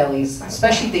Israelis,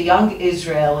 especially the young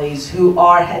Israelis who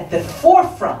are at the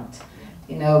forefront.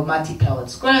 You know, Mati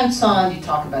Pellet's grandson, you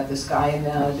talk about this guy in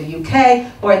the UK,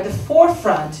 or at the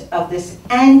forefront of this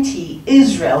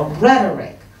anti-Israel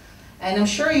rhetoric. And I'm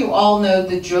sure you all know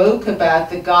the joke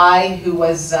about the guy who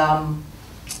was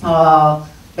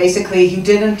basically,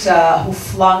 who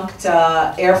flunked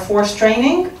Air Force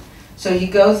training. So he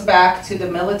goes back to the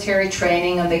military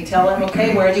training and they tell him,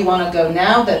 okay, where do you want to go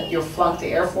now that you're flunked the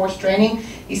Air Force training?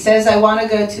 He says, I want to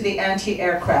go to the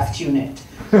anti-aircraft unit.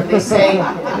 And they say,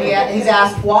 and he's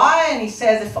asked why, and he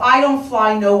says, if I don't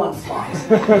fly, no one flies.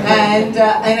 And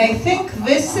I think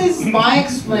this is my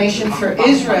explanation for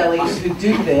Israelis who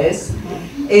do this,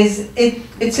 is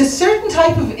it's a certain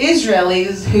type of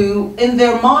Israelis who, in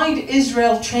their mind,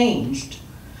 Israel changed.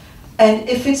 And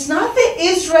if it's not the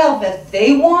Israel that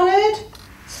they wanted,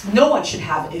 no one should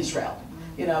have Israel.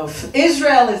 You know, if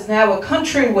Israel is now a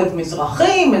country with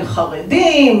Mizrahim and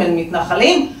Charedim and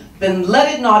Mitnachalim, then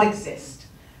let it not exist.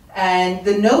 And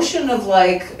the notion of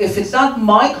like, if it's not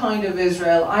my kind of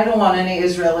Israel, I don't want any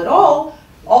Israel at all,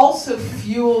 also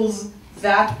fuels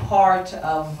that part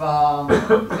of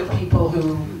the people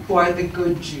who are the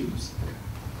good Jews.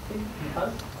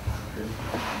 I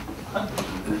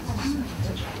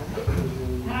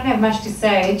don't have much to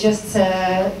say, just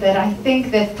that I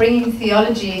think that bringing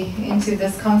theology into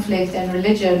this conflict and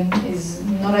religion is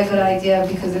not a good idea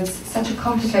because it's such a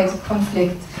complicated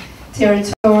conflict,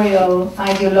 territorial,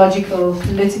 ideological,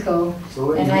 political.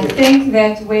 And I think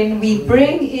that when we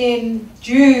bring in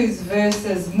Jews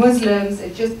versus Muslims,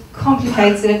 it just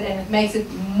complicates it and it makes it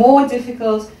more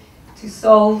difficult to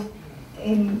solve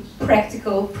in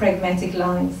practical, pragmatic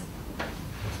lines.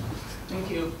 Thank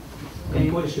you.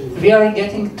 We are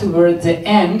getting toward the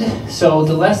end, so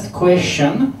the last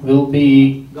question will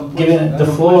be given, the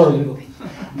floor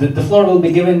will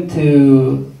be given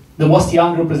to the most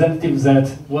young representative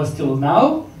that was till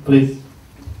now, please.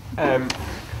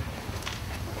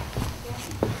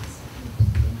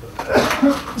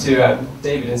 To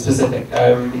David in specific,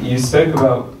 you spoke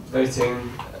about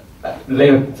voting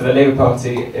for the Labour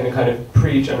Party in a kind of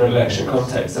pre-general election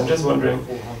context. I'm just wondering,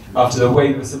 after the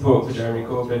wave of support for Jeremy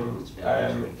Corbyn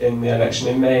in the election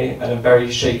in May and a very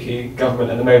shaky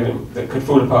government at the moment that could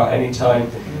fall apart any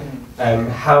time,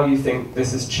 how you think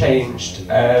this has changed,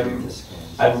 and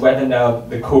whether now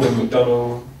the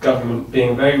Corbyn-McDonnell government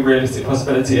being a very realistic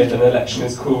possibility if an election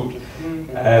is called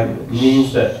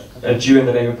means that a Jew in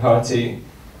the Labour Party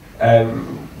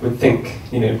would think,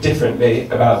 differently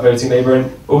about voting Labour,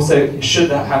 and also should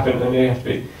that happen, I know you have to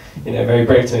be, very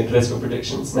brave to make political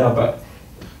predictions now, but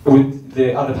would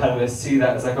the other panelists see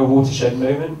that as like a watershed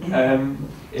moment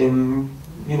in,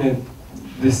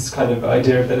 this kind of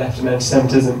idea of the left and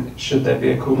anti-Semitism? Should there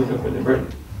be a Corbyn government in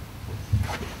Britain?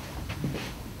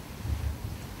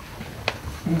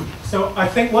 So I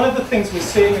think one of the things we're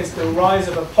seeing is the rise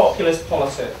of a populist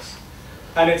politics.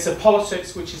 And it's a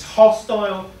politics which is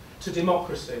hostile to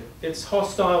democracy. It's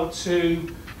hostile to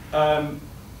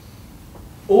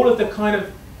all of the kind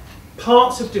of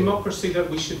parts of democracy that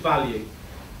we should value.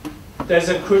 There's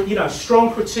a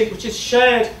strong critique which is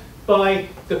shared by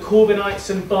the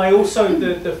Corbynites and by also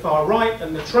the far right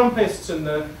and the Trumpists and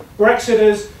the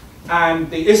Brexiters and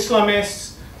the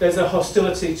Islamists. There's a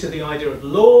hostility to the idea of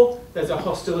law. There's a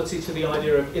hostility to the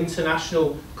idea of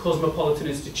international cosmopolitan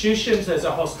institutions. There's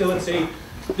a hostility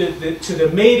to the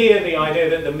media, the idea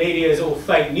that the media is all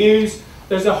fake news.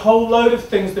 There's a whole load of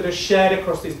things that are shared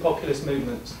across these populist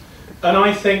movements. And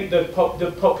I think the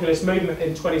populist movement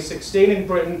in 2016 in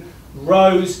Britain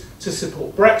rose to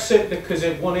support Brexit because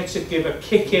it wanted to give a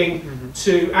kicking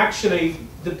to actually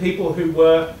the people who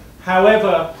were,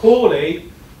 however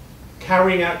poorly,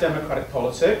 carrying out democratic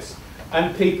politics,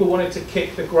 and people wanted to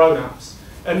kick the grown-ups.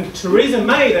 And Theresa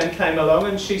May then came along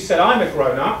and she said, I'm a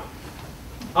grown-up,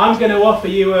 I'm going to offer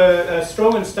you a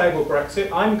strong and stable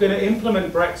Brexit, I'm going to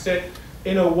implement Brexit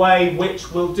in a way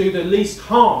which will do the least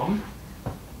harm.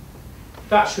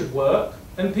 That should work.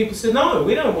 And people said, no,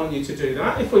 we don't want you to do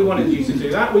that. If we wanted you to do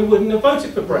that, we wouldn't have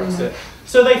voted for Brexit.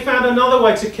 So they found another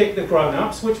way to kick the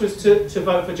grown-ups, which was to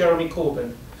vote for Jeremy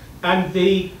Corbyn. And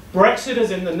the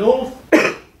Brexiters in the north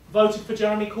voted for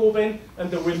Jeremy Corbyn,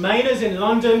 and the Remainers in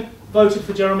London voted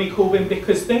for Jeremy Corbyn,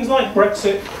 because things like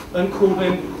Brexit and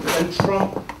Corbyn and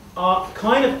Trump are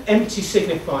kind of empty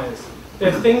signifiers.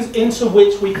 They're things into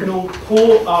which we can all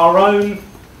pour our own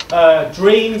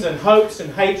dreams and hopes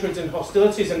and hatreds and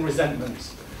hostilities and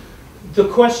resentments. The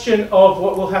question of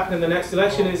what will happen in the next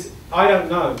election is, I don't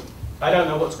know. I don't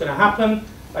know what's going to happen.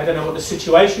 I don't know what the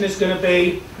situation is going to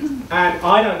be. And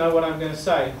I don't know what I'm going to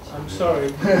say. I'm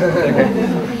sorry.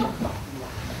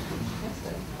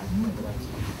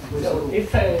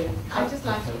 I'd just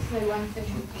like to say one thing.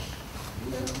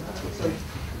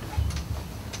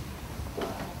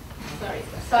 Sorry.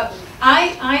 So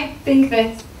I think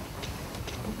that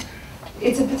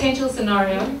it's a potential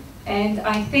scenario, and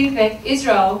I think that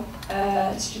Israel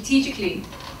strategically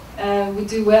would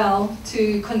do well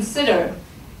to consider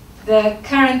the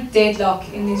current deadlock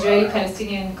in the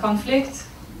Israeli-Palestinian conflict,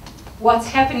 what's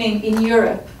happening in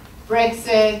Europe,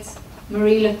 Brexit,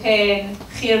 Marie Le Pen,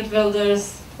 Geert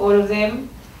Wilders, all of them,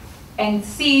 and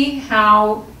see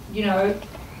how, you know,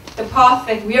 the path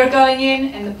that we are going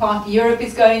in and the path Europe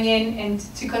is going in, and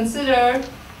to consider,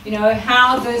 you know,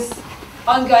 how this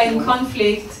ongoing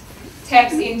conflict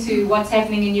taps into what's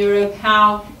happening in Europe,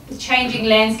 how the changing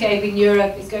landscape in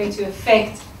Europe is going to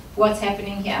affect what's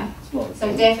happening here. So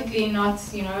definitely not,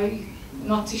 you know,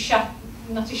 not to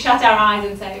shut our eyes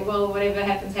and say, well, whatever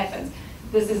happens, happens.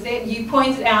 This is it. You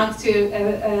pointed out to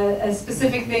a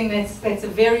specific thing that's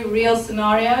a very real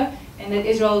scenario, and that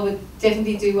Israel would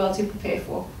definitely do well to prepare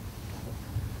for.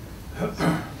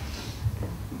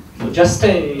 Just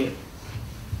a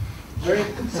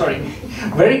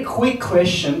very quick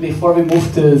question before we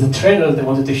move to the trailer that I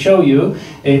wanted to show you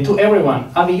to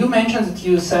everyone. Avi, you mentioned that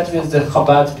you sat with the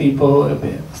Chabad people,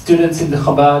 students in the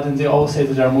Chabad, and they all say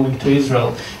that they are moving to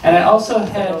Israel. And I also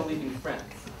had.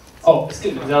 Oh,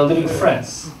 excuse me, they are living in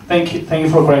France. Thank you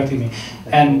for correcting me.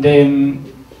 And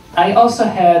I also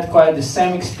had quite the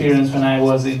same experience when I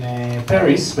was in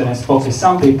Paris, when I spoke with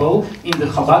some people in the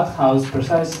Chabad house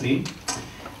precisely.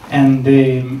 And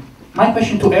my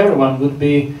question to everyone would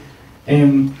be,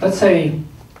 let's say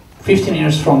 15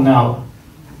 years from now,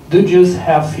 do Jews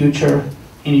have future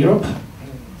in Europe?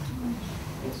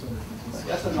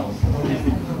 Yes or no?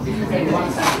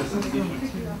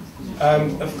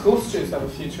 Of course Jews have a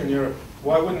future in Europe.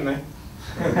 Why wouldn't they?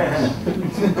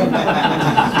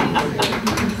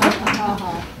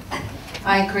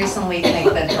 I increasingly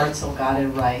think that Herzl got it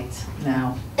right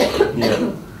now.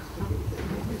 Yeah.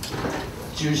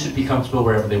 Jews should be comfortable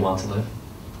wherever they want to live.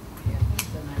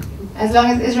 As long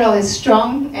as Israel is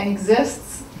strong and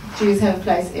exists, Jews have a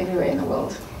place everywhere in the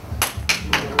world.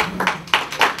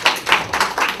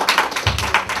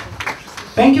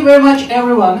 Thank you very much,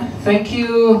 everyone. Thank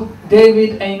you,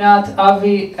 David, Einat,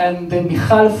 Avi, and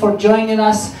Michal for joining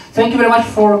us. Thank you very much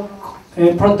for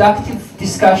a productive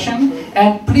discussion.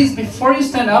 And please, before you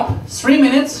stand up, 3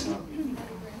 minutes.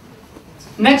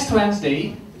 Next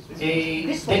Wednesday,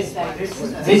 this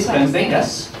Wednesday,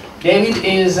 yes. David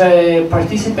is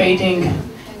participating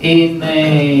in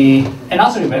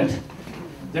another event.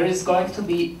 There is going to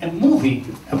be a movie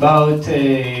about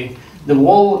the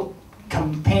whole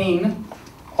campaign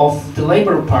of the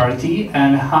Labour Party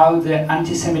and how the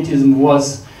anti-Semitism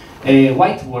was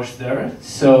whitewashed there.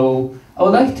 So I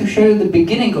would like to show you the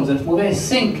beginning of that movie. I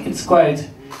think it's quite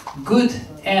good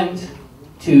end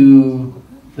to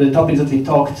the topics that we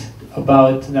talked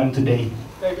about them today.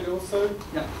 David, also,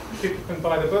 yeah. People can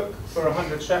buy the book for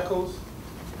 100 shekels,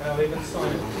 and I'll even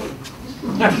sign it.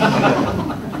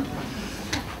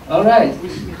 All right. We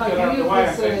should get out of the way, I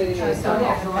think.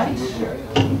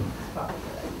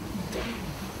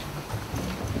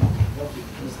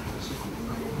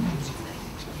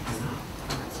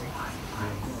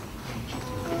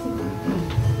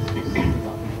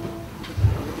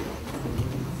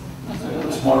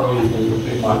 Tomorrow evening it will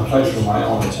be my pleasure and my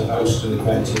honour to host an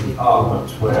event in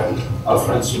Parliament where our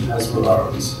friends from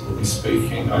Hezbollah will be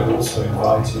speaking. I've also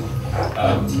invited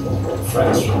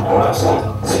friends from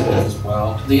HonestReporting as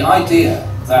well. The idea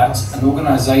that an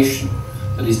organisation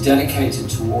that is dedicated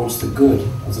towards the good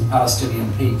of the Palestinian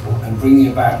people and bringing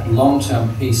about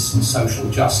long-term peace and social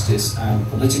justice and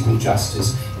political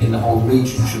justice in the whole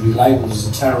region should be labelled as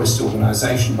a terrorist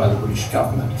organisation by the British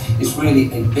government is really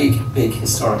a big, big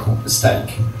historical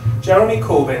mistake. Jeremy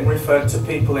Corbyn referred to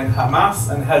people in Hamas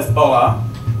and Hezbollah,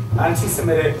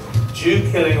 anti-Semitic,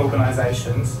 Jew-killing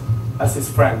organisations, as his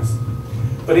friends.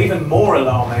 But even more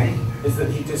alarming is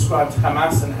that he described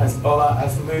Hamas and Hezbollah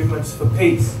as movements for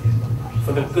peace,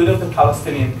 for the good of the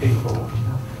Palestinian people,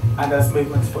 and as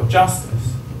movements for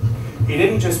justice. He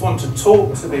didn't just want to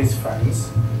talk to these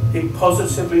friends, he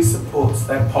positively supports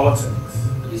their politics.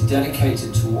 It is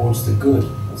dedicated towards the good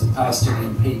of the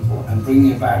Palestinian people and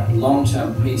bringing about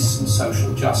long-term peace and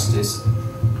social justice.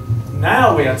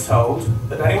 Now we are told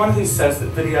that anyone who says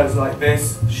that videos like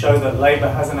this show that Labour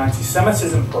has an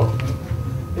anti-Semitism problem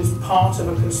is part of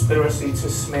a conspiracy to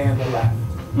smear the left.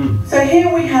 So here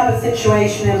we have a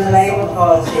situation in the Labour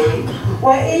Party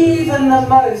where even the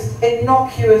most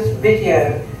innocuous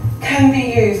video can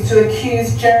be used to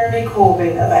accuse Jeremy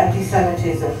Corbyn of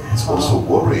anti-Semitism. It's also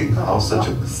worrying how such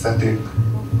a pathetic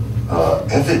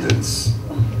evidence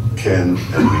can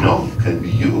be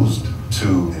used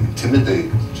to intimidate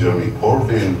Jeremy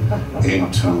Corbyn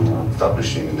into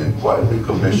establishing an inquiry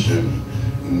commission,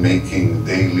 making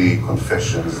daily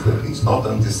confessions that he's not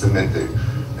anti-Semitic,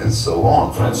 and so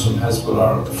on. Friends from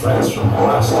Hezbollah, friends from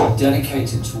Hamas,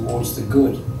 dedicated towards the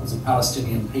good of the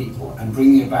Palestinian people and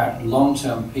bringing about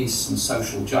long-term peace and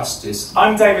social justice.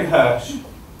 I'm David Hirsh.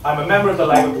 I'm a member of the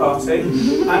Labour Party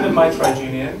and of my trade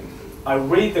union, I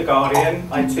read The Guardian,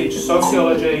 I teach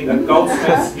sociology at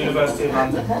Goldsmiths University of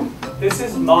London. This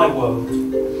is my world,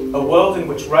 a world in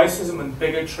which racism and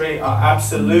bigotry are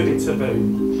absolutely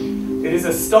taboo. It is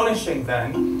astonishing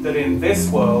then that in this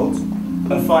world,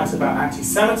 a fight about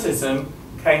anti-Semitism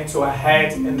came to a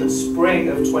head in the spring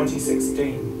of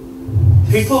 2016.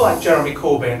 People like Jeremy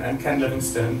Corbyn and Ken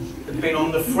Livingstone had been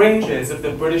on the fringes of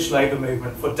the British Labour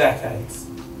movement for decades.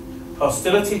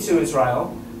 Hostility to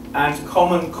Israel and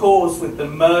common cause with the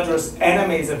murderous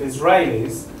enemies of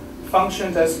Israelis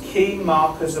functioned as key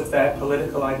markers of their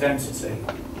political identity.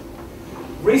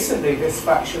 Recently, this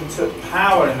faction took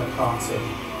power in the party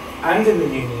and in the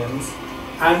unions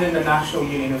and in the National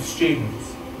Union of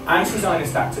Students.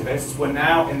 Anti-Zionist activists were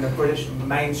now in the British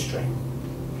mainstream.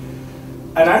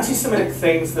 And anti-Semitic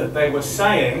things that they were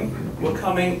saying were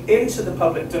coming into the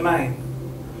public domain.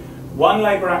 One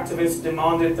Labour activist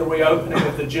demanded the reopening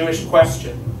of the Jewish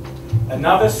question.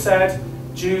 Another said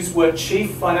Jews were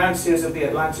chief financiers of the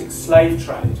Atlantic slave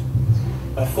trade.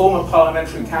 A former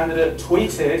parliamentary candidate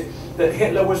tweeted that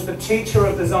Hitler was the teacher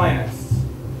of the Zionists.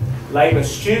 Labour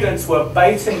students were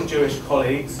baiting Jewish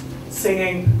colleagues,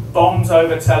 singing "Bombs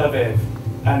over Tel Aviv."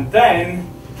 And then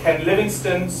Ken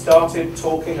Livingstone started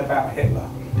talking about Hitler.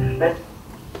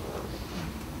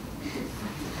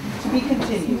 To be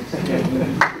continued.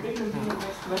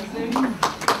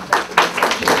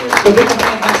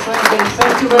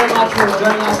 Thank you very much for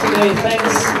joining us today.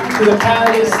 Thanks to the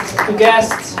panelists, to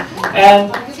guests,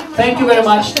 and thank you very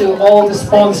much to all the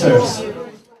sponsors.